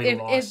stop. They probably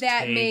lost if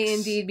that takes. may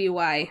indeed be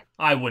why.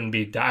 I wouldn't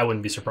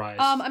be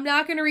surprised. I'm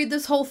not going to read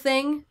this whole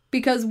thing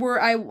because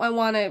I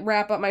want to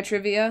wrap up my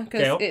trivia,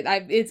 because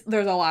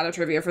there's a lot of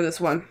trivia for this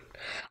one.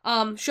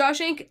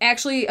 Shawshank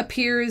actually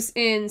appears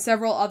in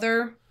several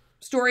other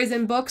stories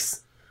and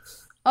books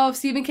of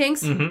Stephen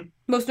King's,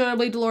 most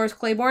notably Dolores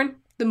Claiborne,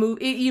 the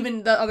movie,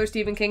 even the other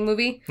Stephen King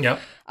movie.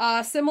 Yep.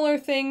 Similar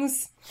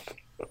things.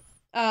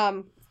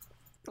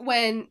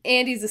 When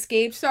Andy's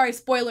escaped. Sorry,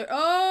 spoiler.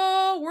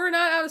 Oh, we're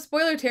not out of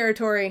spoiler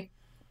territory.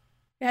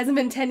 It hasn't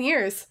been 10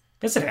 years.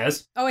 Yes, it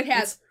has. Oh, it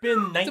has. It's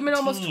been 19. It's been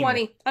almost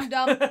 20. I'm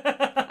dumb.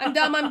 I'm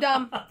dumb. I'm one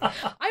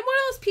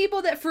of those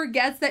people that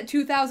forgets that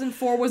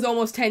 2004 was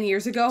almost 10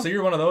 years ago. So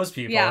you're one of those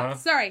people, yeah, huh?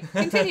 Sorry.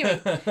 Continuing.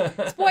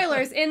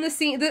 Spoilers in the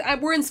scene.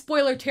 We're in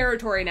spoiler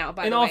territory now,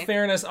 by the way. In all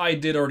fairness, I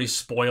did already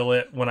spoil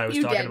it when I was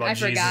talking about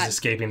Jesus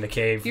escaping the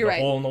cave, the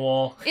hole in the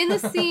wall. In the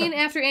scene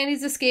after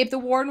Andy's escape, the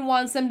warden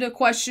wants them to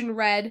question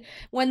Red.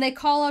 When they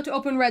call out to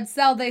open Red's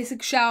cell, they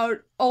shout,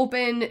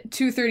 "Open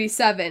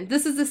 237.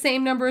 This is the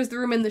same number as the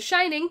room in The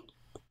Shining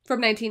from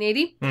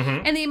 1980,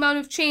 and the amount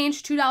of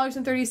change,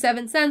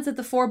 $2.37, that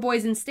the 4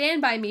 boys in Stand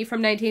By Me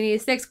from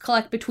 1986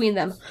 collect between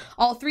them.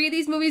 All 3 of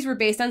these movies were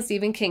based on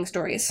Stephen King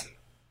stories.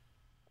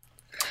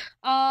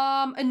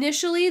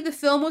 Initially, the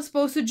film was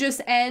supposed to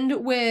just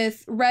end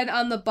with Red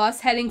on the bus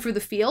heading for the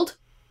field.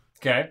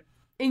 Okay.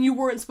 And you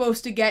weren't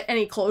supposed to get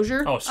any closure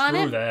on it. Oh,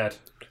 screw that.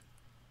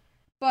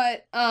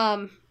 But,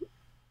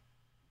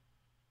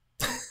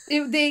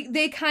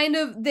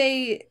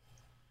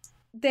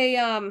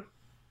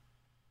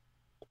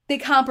 they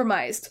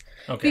compromised.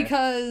 Okay.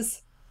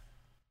 Because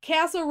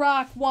Castle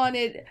Rock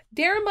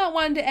Darabont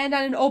wanted to end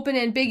on an open,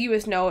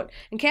 ambiguous note,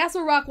 and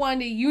Castle Rock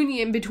wanted a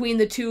union between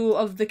the 2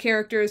 of the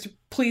characters to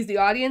please the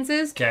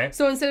audiences. Okay.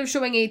 So instead of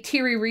showing a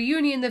teary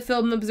reunion, the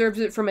film observes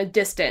it from a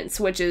distance,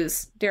 which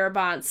is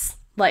Darabont's,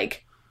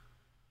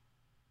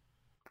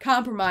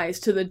 compromise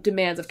to the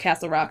demands of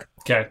Castle Rock.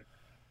 Okay.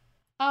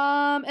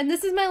 And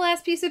this is my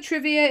last piece of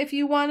trivia. If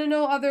you want to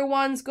know other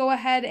ones, go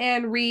ahead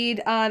and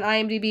read on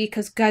IMDb,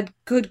 because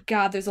good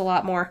God, there's a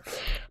lot more.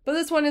 But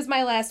this one is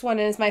my last one,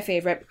 and it's my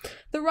favorite.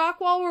 The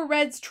rock wall where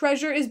Red's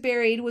treasure is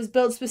buried was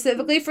built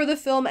specifically for the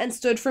film and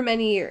stood for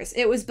many years.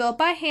 It was built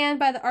by hand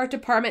by the art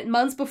department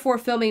months before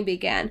filming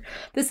began.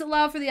 This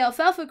allowed for the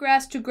alfalfa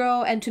grass to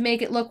grow and to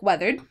make it look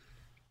weathered.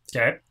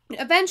 Okay.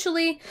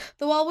 Eventually,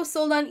 the wall was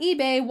sold on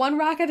eBay, 1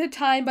 rock at a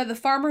time, by the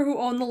farmer who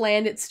owned the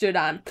land it stood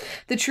on.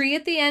 The tree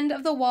at the end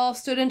of the wall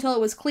stood until it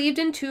was cleaved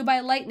in 2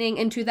 by lightning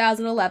in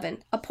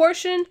 2011. A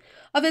portion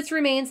of its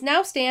remains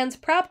now stands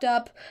propped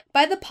up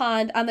by the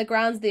pond on the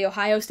grounds of the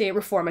Ohio State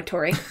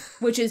Reformatory,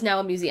 which is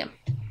now a museum.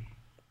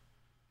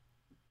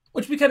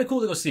 Which would be kind of cool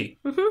to go see.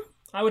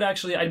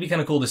 I'd be kind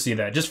of cool to see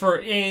that, just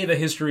for A, the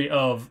history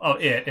of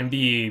it, and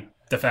B,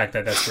 the fact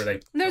that that's where they...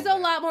 There's a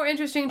lot more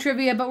interesting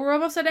trivia, but we're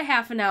almost at a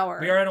half an hour.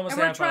 We are at almost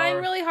a half hour. And we're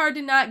trying really hard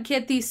to not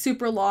get these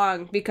super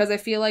long, because I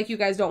feel like you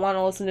guys don't want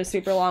to listen to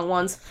super long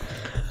ones.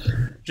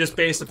 Just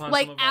based upon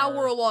some of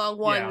hour-long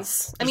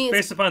ones. Yeah,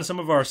 based upon some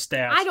of our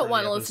stats. I don't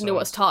want to listen to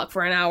us talk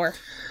for an hour.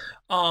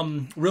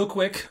 Real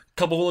quick,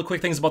 couple of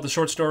quick things about the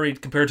short story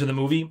compared to the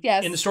movie.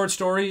 Yes. In the short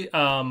story,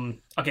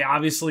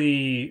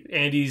 obviously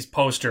Andy's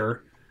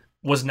poster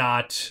was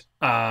not...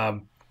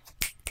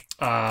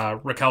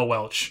 Raquel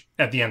Welch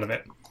at the end of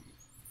it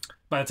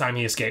by the time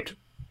he escaped.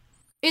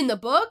 In the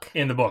book?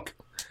 In the book.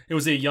 It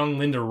was a young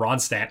Linda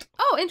Ronstadt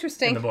Oh, in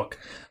interesting. the book.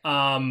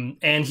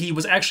 And he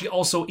was actually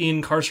also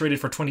incarcerated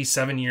for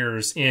 27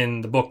 years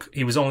in the book.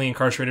 He was only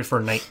incarcerated for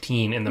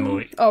 19 in the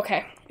movie.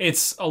 Okay.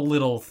 It's a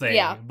little thing,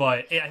 Yeah.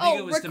 but I think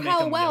it was to make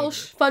Raquel him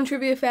Welch, fun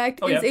trivia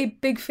fact, is a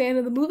big fan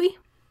of the movie.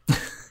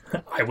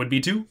 younger. I would be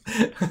too.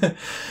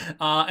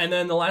 And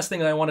then the last thing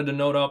that I wanted to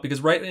note out,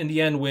 because right in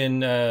the end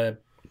when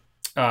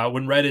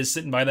Red is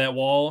sitting by that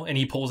wall and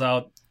he pulls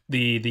out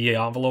the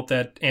envelope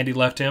that Andy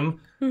left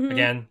him.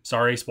 Again,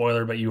 sorry,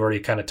 spoiler, but you already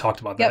kind of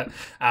talked about that.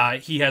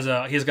 He has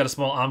got a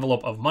small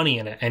envelope of money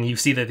in it, and you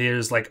see that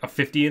there's like a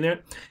 50 in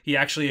it. He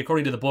actually,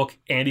 according to the book,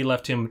 Andy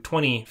left him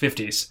 20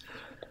 50s.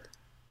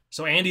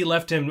 So Andy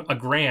left him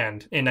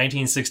 $1,000 in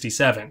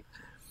 1967.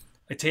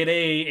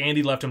 Today,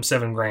 Andy left him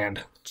 $7,000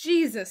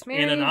 Jesus,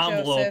 Mary in an and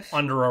envelope Joseph.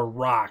 under a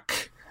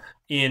rock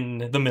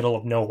in the middle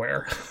of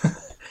nowhere.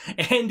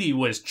 Andy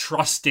was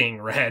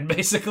trusting Red,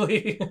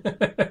 basically.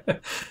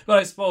 But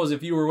I suppose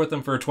if you were with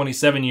him for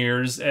 27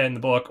 years in the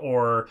book,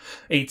 or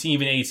 18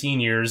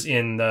 years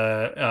in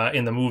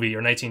the movie,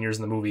 or 19 years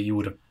in the movie, you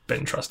would have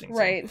been trusting.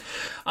 Right.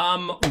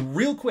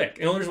 Real quick,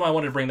 and the only reason why I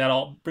wanted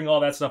to bring all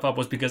that stuff up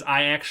was because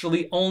I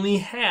actually only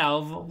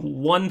have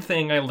one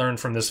thing I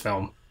learned from this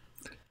film.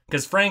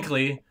 Because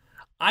frankly,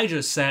 I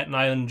just sat and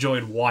I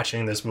enjoyed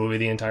watching this movie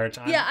the entire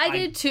time. Yeah, I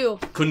did too.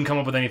 Couldn't come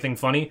up with anything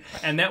funny.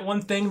 And that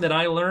one thing that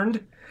I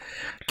learned,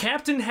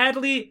 Captain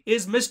Hadley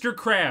is Mr.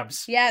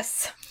 Krabs.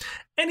 Yes.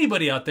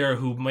 Anybody out there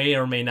who may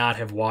or may not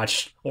have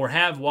watched or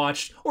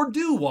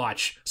do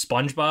watch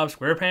SpongeBob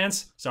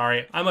SquarePants,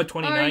 sorry, I'm a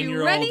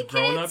 29-year-old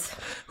grown-up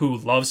who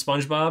loves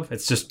SpongeBob.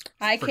 It's just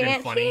I freaking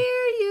can't funny. hear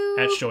you.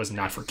 That show is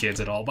not for kids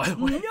at all, by the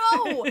way.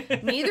 No,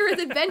 neither is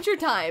Adventure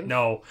Time.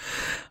 No.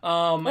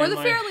 Or the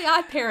Fairly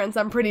Odd Parents,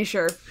 I'm pretty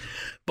sure.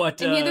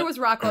 But And neither was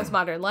Rocko's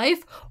Modern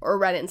Life, or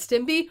Ren and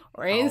Stimpy,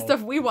 or any of the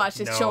stuff we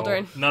watched as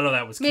children. None of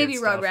that was Maybe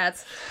kid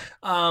Rugrats.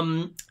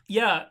 stuff.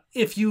 Yeah,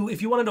 if you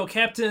want to know,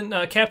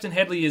 Captain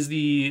Hadley is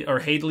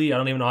Hadley, I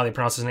don't even know how they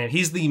pronounce his name.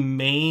 He's the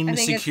main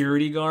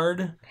security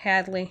guard.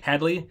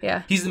 Hadley.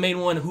 Yeah. He's the main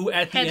one who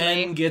at the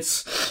end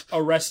gets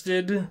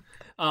arrested.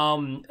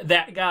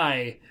 That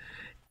guy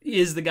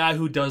is the guy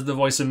who does the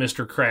voice of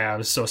Mr.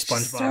 Krabs, so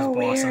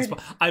SpongeBob's boss.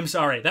 I'm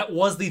sorry, that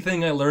was the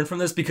thing I learned from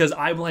this, because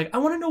I'm like, I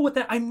want to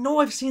know I know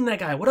I've seen that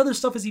guy. What other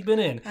stuff has he been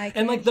in?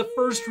 And like the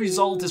first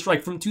result is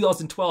like from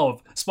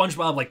 2012,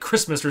 SpongeBob like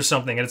Christmas or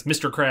something, and it's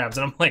Mr. Krabs,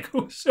 and I'm like,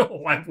 so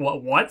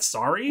what?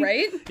 Sorry?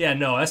 Right? Yeah,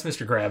 no, that's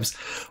Mr. Krabs.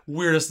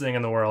 Weirdest thing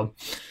in the world.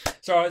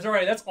 So it's all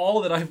right. That's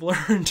all that I've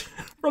learned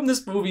from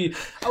this movie.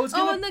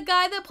 And the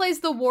guy that plays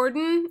the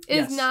warden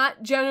is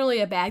not generally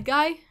a bad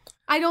guy.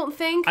 I don't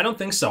think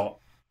so.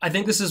 I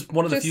think this is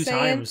one of the few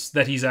times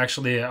that he's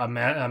actually a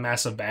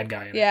massive bad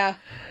guy. Yeah.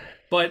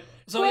 But,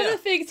 so one of the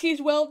things he's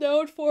well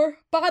known for,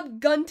 Bob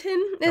Gunton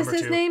is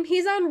his name.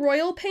 He's on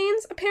Royal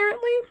Pains,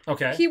 apparently.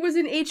 Okay. He was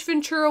in H.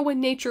 Ventura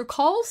When Nature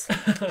Calls.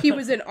 He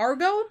was in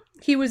Argo.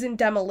 He was in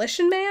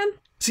Demolition Man.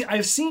 See,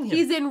 I've seen him.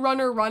 He's in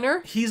Runner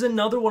Runner. He's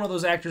another one of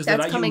those actors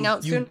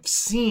you've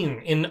seen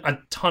in a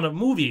ton of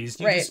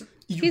movies.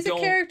 He's a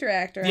character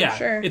actor, I'm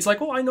sure. It's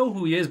like, I know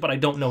who he is, but I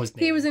don't know his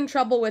name. He was in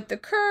Trouble with the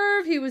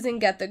Curve. He was in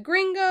Get the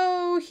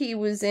Gringo. He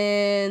was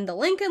in The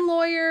Lincoln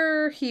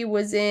Lawyer. He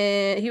was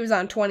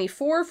on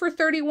 24 for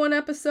 31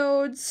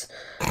 episodes.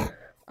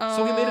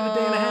 So he made it a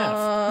day and a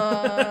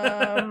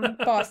half.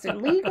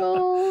 Boston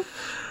Legal.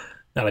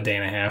 Not a day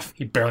and a half.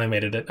 He barely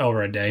made it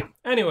over a day.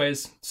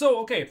 Anyways,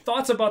 so, okay,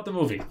 thoughts about the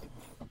movie.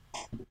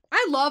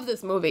 I love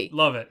this movie.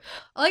 Love it.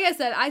 Like I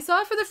said, I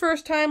saw it for the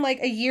first time like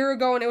a year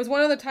ago, and it was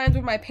one of the times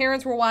when my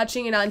parents were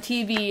watching it on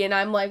TV, and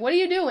I'm like, what are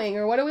you doing?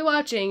 Or what are we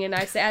watching? And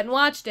I sat and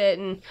watched it,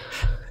 and...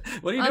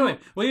 What are you doing?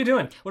 What are you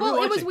doing? What are we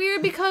watching? It was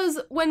weird because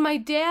when my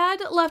dad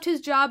left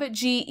his job at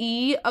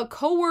GE, a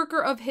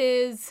coworker of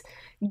his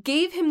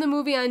gave him the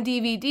movie on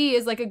DVD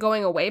as like a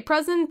going away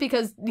present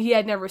because he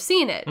had never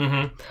seen it.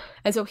 Mm-hmm.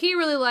 And so he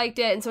really liked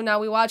it, and so now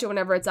we watch it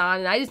whenever it's on,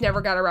 and I just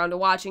never got around to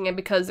watching it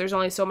because there's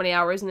only so many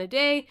hours in a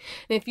day.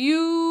 And if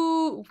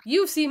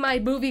you've seen my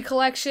movie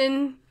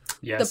collection,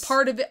 yes,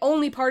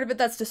 only part of it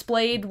that's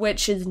displayed,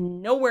 which is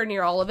nowhere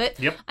near all of it.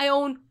 Yep. I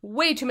own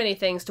way too many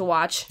things to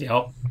watch.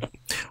 Yep.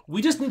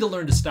 We just need to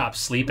learn to stop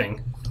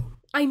sleeping.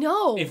 I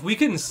know. If we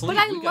can sleep,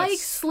 but I like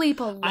sleep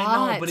a lot.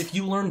 I know, but if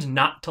you learned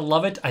not to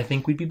love it, I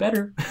think we'd be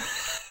better.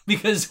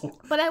 Because.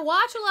 But I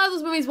watch a lot of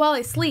those movies while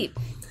I sleep.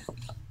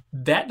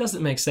 That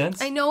doesn't make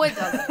sense. I know it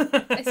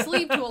doesn't. I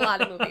sleep to a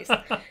lot of movies.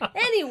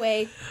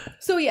 Anyway,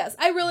 so yes,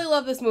 I really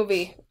love this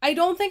movie. I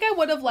don't think I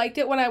would have liked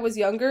it when I was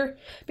younger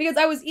because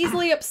I was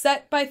easily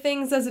upset by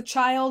things as a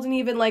child and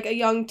even like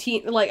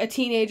a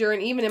teenager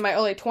and even in my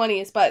early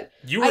 20s. But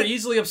you were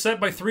easily upset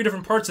by 3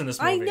 different parts in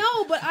this movie. I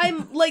know, but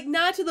I'm like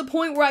not to the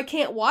point where I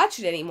can't watch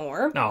it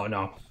anymore.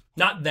 No.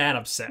 Not that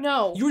upset.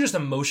 No. You were just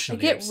emotionally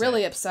upset. I get upset.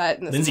 really upset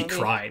in this Lindsay movie.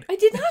 cried. I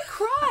did not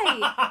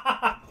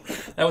cry.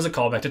 That was a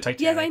callback to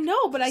Titanic. Yes, I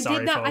know, but I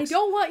did not. Folks. I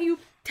don't want you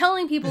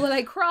telling people that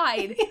I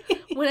cried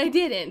when I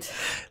didn't.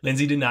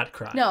 Lindsay did not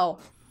cry. No.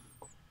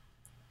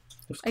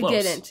 It was close.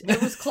 I didn't.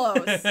 It was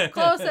close.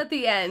 Close at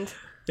the end.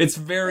 It's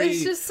very.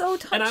 It's just so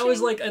touching. And I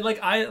was like, as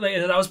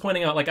I was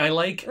pointing out, like I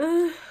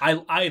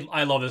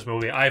love this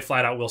movie. I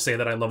flat out will say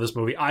that I love this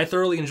movie. I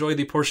thoroughly enjoyed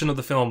the portion of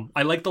the film.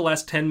 I liked the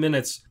last 10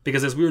 minutes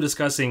because, as we were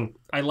discussing,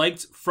 I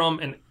liked from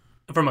a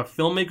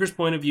filmmaker's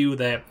point of view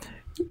that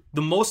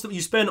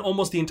you spend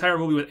almost the entire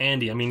movie with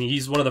Andy. I mean,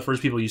 he's one of the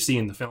first people you see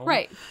in the film.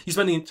 Right. You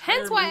spend the entire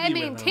Hence why I movie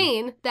with him.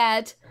 maintain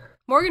that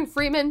Morgan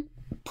Freeman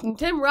and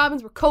Tim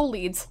Robbins were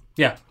co-leads.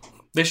 Yeah.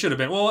 They should have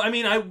been. Well, I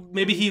mean,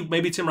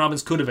 maybe Tim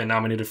Robbins could have been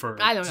nominated for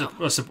I don't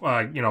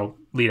know.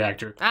 Lead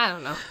actor. I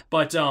don't know.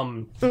 But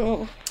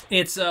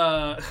it's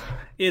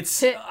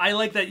I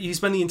like that you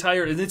spend the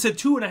entire. It's a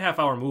 2.5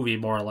 hour movie,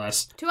 more or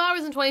less. 2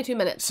 hours and 22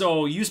 minutes.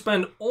 So you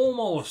spend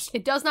almost.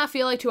 It does not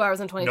feel like 2 hours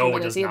and 22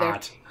 minutes either.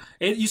 Not.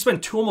 You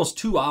spend almost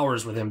 2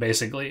 hours with him,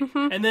 basically,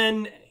 and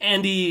then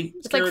Andy.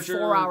 It's like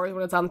 4 hours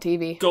when it's on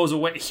TV. Goes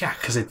away, yeah,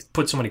 because it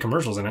put so many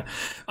commercials in it.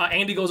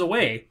 Andy goes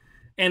away.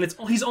 And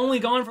he's only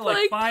gone for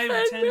like 5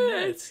 or 10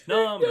 minutes.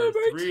 Number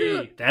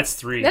 3. That's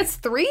 3. That's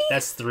 3?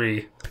 That's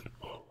 3.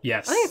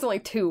 Yes. I think it's only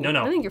 2.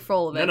 No. I think you're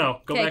full of it. No.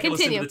 Go back and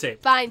listen to the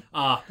tape. Fine.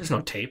 There's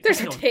no tape.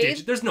 There's no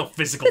tape. There's no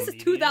physical This is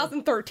media.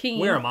 2013.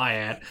 Where am I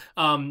at?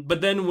 But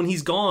then when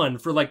he's gone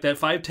for like that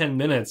 5-10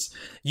 minutes,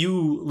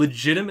 you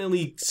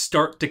legitimately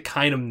start to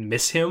kind of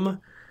miss him.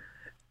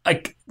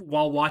 Like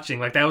while watching,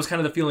 like that was kind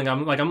of the feeling.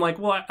 I'm like,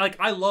 well,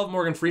 I love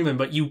Morgan Freeman,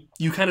 but you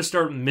kind of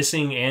start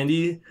missing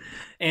Andy,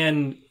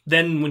 and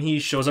then when he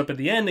shows up at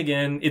the end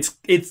again,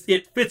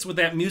 it fits with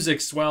that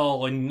music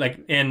swell and like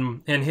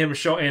and him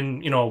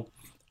and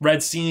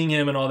Red seeing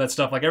him and all that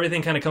stuff. Like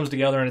everything kind of comes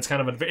together, and it's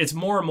kind of it's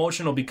more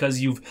emotional because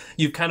you've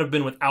kind of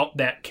been without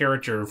that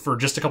character for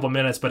just a couple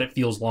minutes, but it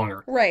feels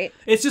longer. Right.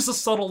 It's just a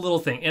subtle little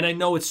thing, and I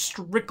know it's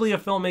strictly a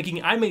filmmaking.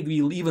 I may be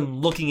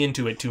even looking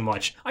into it too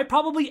much. I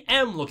probably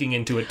am looking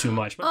into it too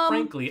much, but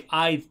frankly,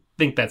 I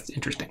think that's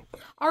interesting.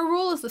 Our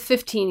rule is the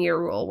 15-year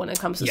rule when it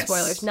comes to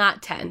spoilers,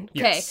 not 10. Okay.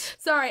 Yes.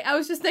 Sorry, I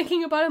was just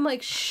thinking about it. I'm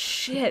like,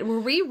 shit,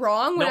 were we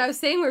wrong when I was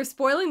saying we were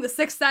spoiling The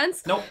Sixth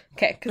Sense? Nope.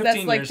 Okay, because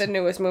that's like the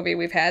newest movie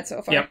we've had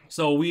so far. Yep.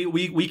 So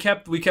we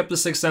kept The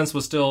Sixth Sense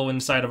was still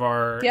inside of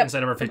our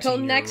 15-year until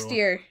next rule.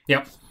 year.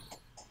 Yep.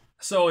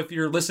 So if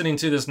you're listening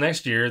to this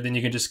next year, then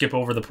you can just skip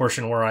over the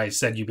portion where I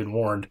said you've been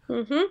warned.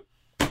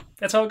 Mm-hmm.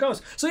 That's how it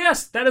goes. So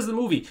yes, that is the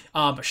movie.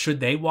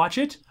 Should they watch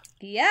it?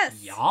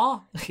 Yes.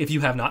 Yeah. If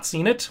you have not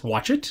seen it,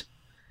 watch it.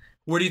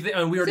 Where do you think?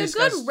 It's a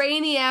good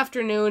rainy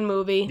afternoon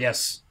movie.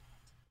 Yes.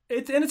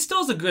 It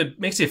still is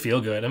makes you feel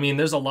good. I mean,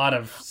 there's a lot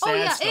of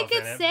sad stuff it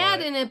gets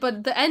sad in it,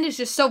 but the end is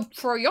just so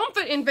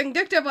triumphant and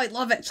vindictive. I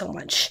love it so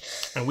much.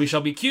 And we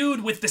shall be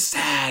cued with the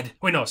sad.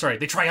 Wait, no, sorry,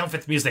 the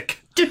triumphant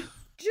music.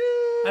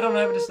 I don't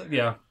know.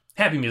 Yeah,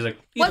 happy music.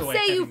 Either what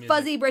say you, music.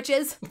 Fuzzy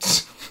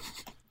britches?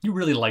 You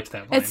really liked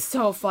that line. It's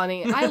so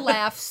funny. I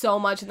laughed so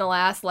much in the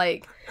last,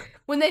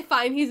 when they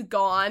find he's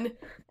gone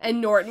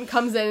and Norton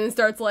comes in and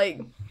starts,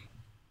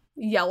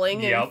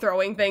 yelling and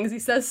throwing things. He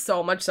says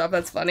so much stuff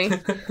that's funny.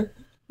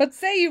 What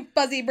say you,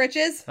 fuzzy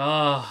britches?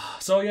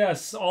 So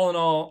yes, all in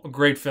all, a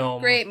great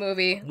film. Great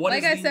movie.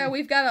 Like I said,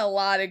 we've got a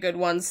lot of good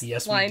ones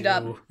lined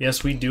up.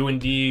 Yes, we do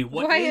indeed.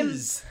 What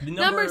is the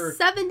number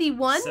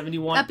 71?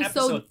 71,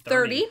 episode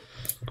 30.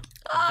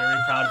 Very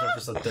proud of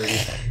episode 30.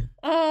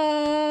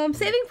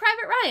 Saving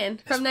Private Ryan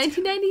from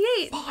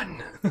 1998.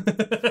 Fun.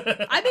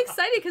 I'm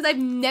excited because I've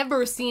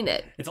never seen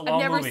it. It's a long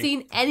movie. I've never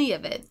seen any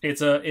of it.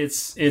 It's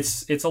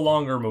a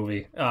longer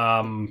movie.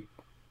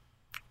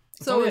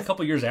 It's only a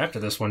couple years after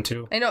this one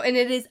too. I know, and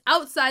it is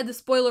outside the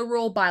spoiler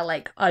rule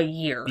by a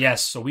year.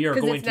 Yes, so we are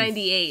going to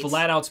 98.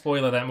 flat out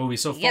spoiler that movie.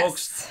 So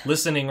folks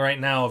listening right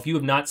now, if you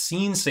have not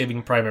seen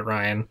Saving Private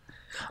Ryan,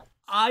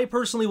 I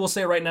personally will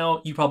say right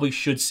now you probably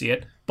should see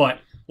it, but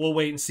we'll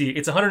wait and see.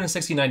 It's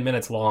 169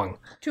 minutes long.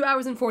 2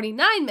 hours and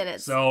 49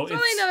 minutes. So it's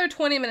only another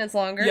 20 minutes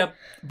longer. Yep,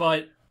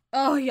 but...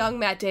 Oh, young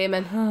Matt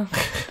Damon.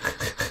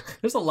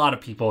 There's a lot of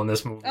people in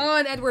this movie. Oh,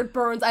 and Edward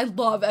Burns. I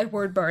love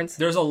Edward Burns.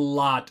 There's a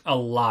lot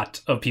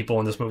of people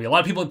in this movie. A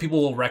lot of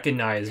people will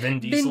recognize. Vin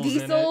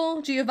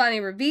Diesel, Giovanni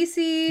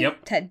Ribisi,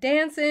 Ted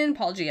Danson,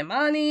 Paul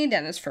Giamatti,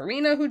 Dennis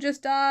Farina, who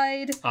just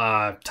died.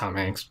 Tom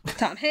Hanks.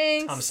 Tom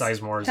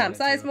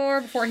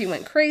Sizemore before he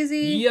went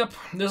crazy. Yep.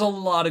 There's a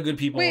lot of good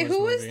people in this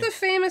movie. Wait, who was the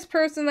famous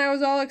person I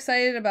was all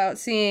excited about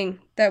seeing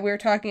that we were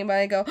talking about?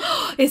 I go,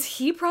 is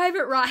he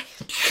Private Ryan?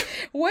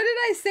 What did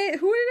I say?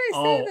 Who did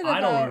I say that about? I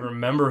don't even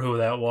remember who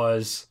that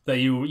was that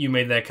you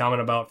made that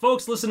comment about.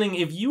 Folks listening,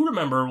 if you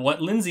remember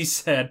what Lindsay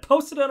said,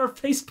 post it on our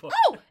Facebook.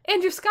 Oh,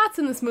 Andrew Scott's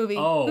in this movie.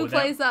 Who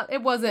plays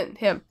it wasn't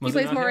him. He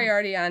plays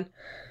Moriarty on.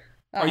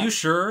 Are you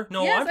sure?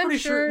 No, yes, I'm pretty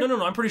sure.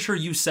 No, I'm pretty sure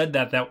you said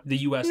that the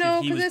U.S. if he was Private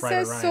Ryan. No, because it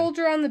says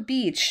Soldier on the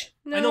Beach.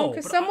 No, I know,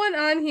 because someone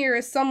on here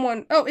is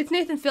someone. Oh, it's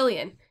Nathan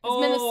Fillion. It's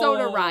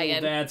Minnesota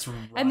Ryan. That's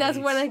right. And that's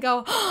when I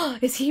go,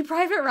 is he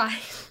Private Ryan?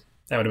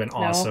 That would have been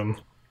awesome.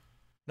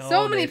 No,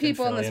 so many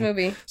people in this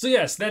movie. So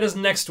yes, that is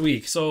next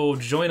week. So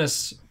join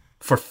us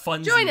for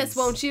fun. Join us,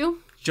 won't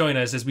you? Join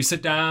us as we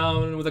sit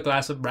down with a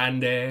glass of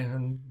brandy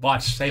and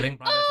watch Saving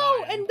Private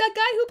Ryan. and the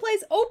guy who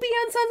plays Opie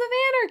on Sons of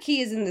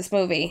Anarchy is in this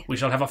movie. We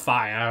shall have a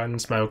fire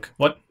and smoke.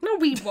 What? No,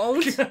 we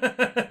won't.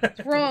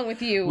 What's wrong with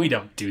you? We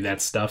don't do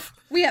that stuff.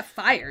 We have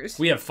fires.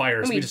 We have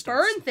fires. And we just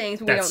burn things,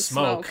 but we don't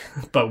smoke.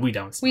 But we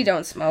don't smoke. We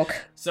don't smoke.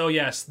 So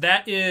yes,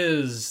 that's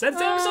the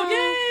episode.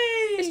 Yay!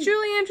 It's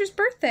Julie Andrews'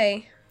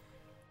 birthday.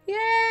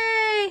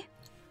 Yay!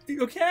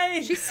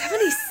 Okay. She's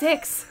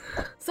 76.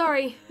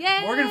 Sorry.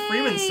 Yay! Morgan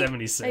Freeman's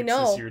 76 I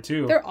know. this year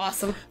too. They're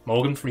awesome.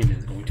 Morgan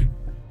Freeman's going to.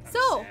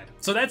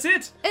 So that's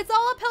it. It's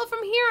all uphill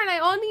from here, and I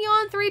only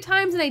yawned 3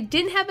 times, and I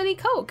didn't have any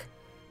Coke.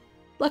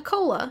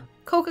 Coca-Cola.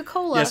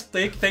 Yes,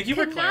 thank you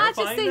for Cannot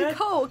clarifying just say that.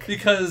 Coke.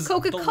 Because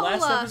Coca-Cola. the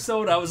last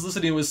episode I was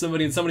listening with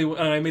somebody, and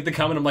I made the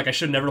comment, I'm like, I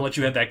should never let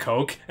you have that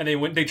Coke, and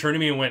they turned to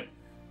me and went,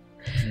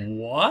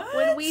 what?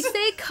 When we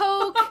say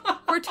Coke,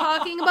 we're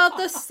talking about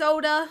the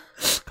soda.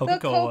 Coca-Cola. The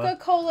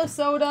Coca-Cola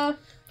soda.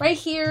 Right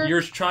here.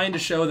 You're trying to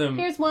show them.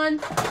 Here's one.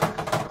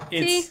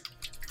 It's. See?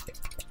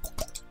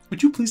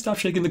 Would you please stop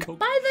shaking the Coke?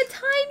 By the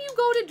time you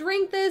go to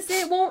drink this,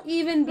 it won't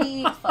even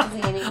be fuzzy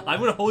anymore.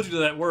 I'm going to hold you to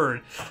that word.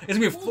 It's going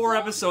to be 4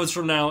 episodes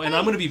from now, and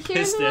I'm going to be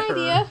pissed at her.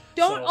 Idea.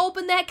 Don't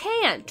open that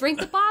can.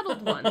 Drink the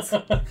bottled ones.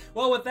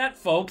 Well, with that,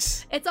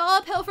 folks. It's all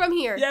uphill from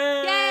here.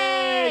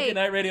 Yay! Good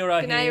night, Radio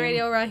Raheem. Good night,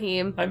 Radio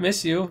Raheem. I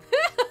miss you.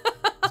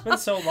 It's been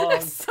so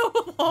long.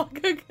 So long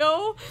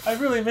ago. I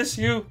really miss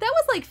you. That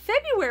was like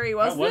February,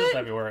 wasn't it? That was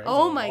February. It was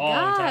oh a my long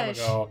gosh. time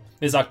ago.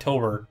 It's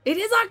October. It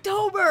is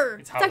October.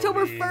 It's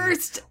October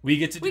 1st. We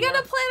gotta plan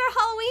our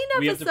Halloween episode.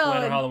 We have to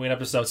plan our Halloween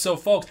episode. So,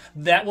 folks,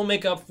 that will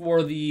make up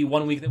for the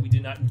 1 week that we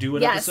did not do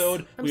an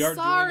episode. We are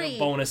doing a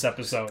bonus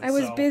episode. I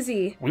was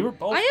busy. We were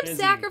both busy.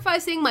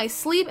 Sacrificing my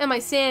sleep and my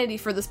sanity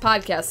for this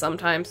podcast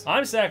sometimes.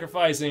 I'm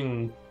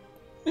sacrificing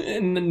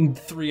in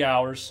 3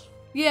 hours.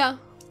 Yeah.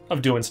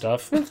 Of doing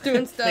stuff.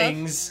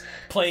 Things.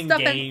 Playing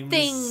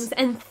games.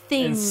 And things.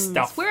 And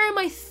stuff. Where are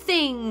my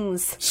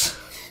things?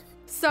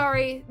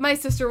 Sorry, my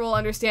sister will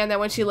understand that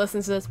when she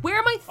listens to this. Where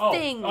are my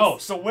things? Oh,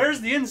 so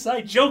where's the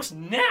inside jokes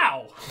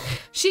now?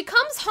 She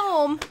comes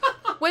home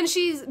when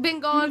she's been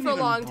gone for a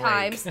long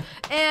time,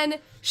 and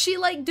she,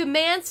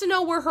 demands to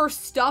know where her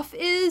stuff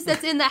is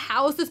that's in the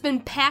house that's been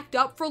packed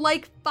up for,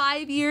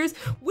 5 years.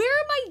 Where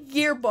are my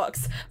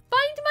yearbooks?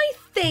 Find my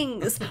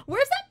things.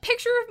 Where's that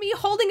picture of me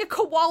holding a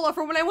koala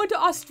from when I went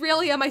to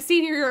Australia my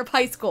senior year of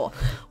high school?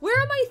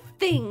 Where are my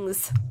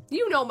things?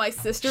 You know my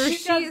sister.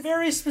 She's got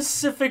very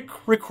specific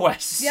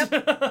requests. Yep.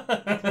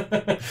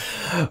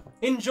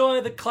 Enjoy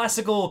the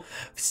classical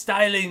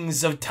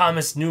stylings of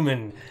Thomas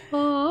Newman.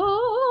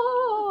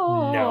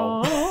 Oh.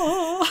 No.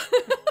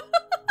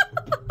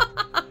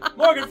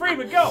 Morgan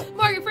Freeman, go!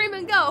 Morgan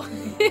Freeman, go!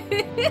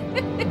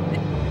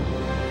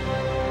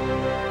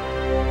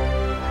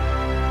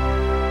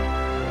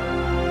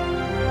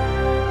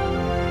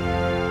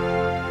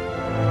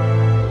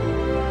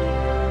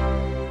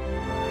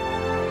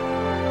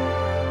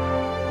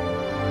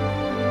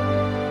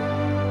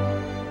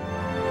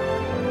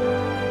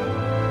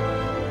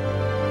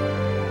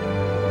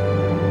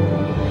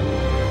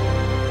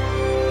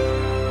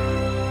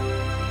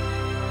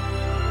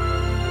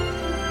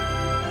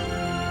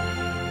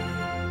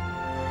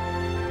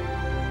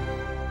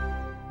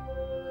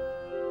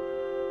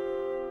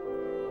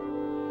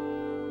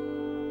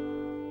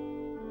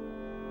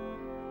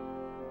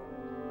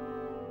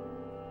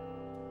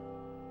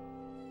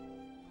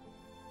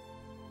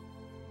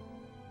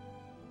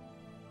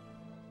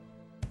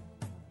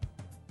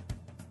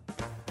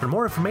 For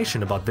more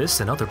information about this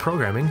and other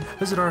programming,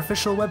 visit our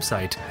official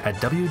website at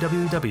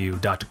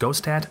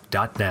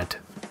www.ghostat.net.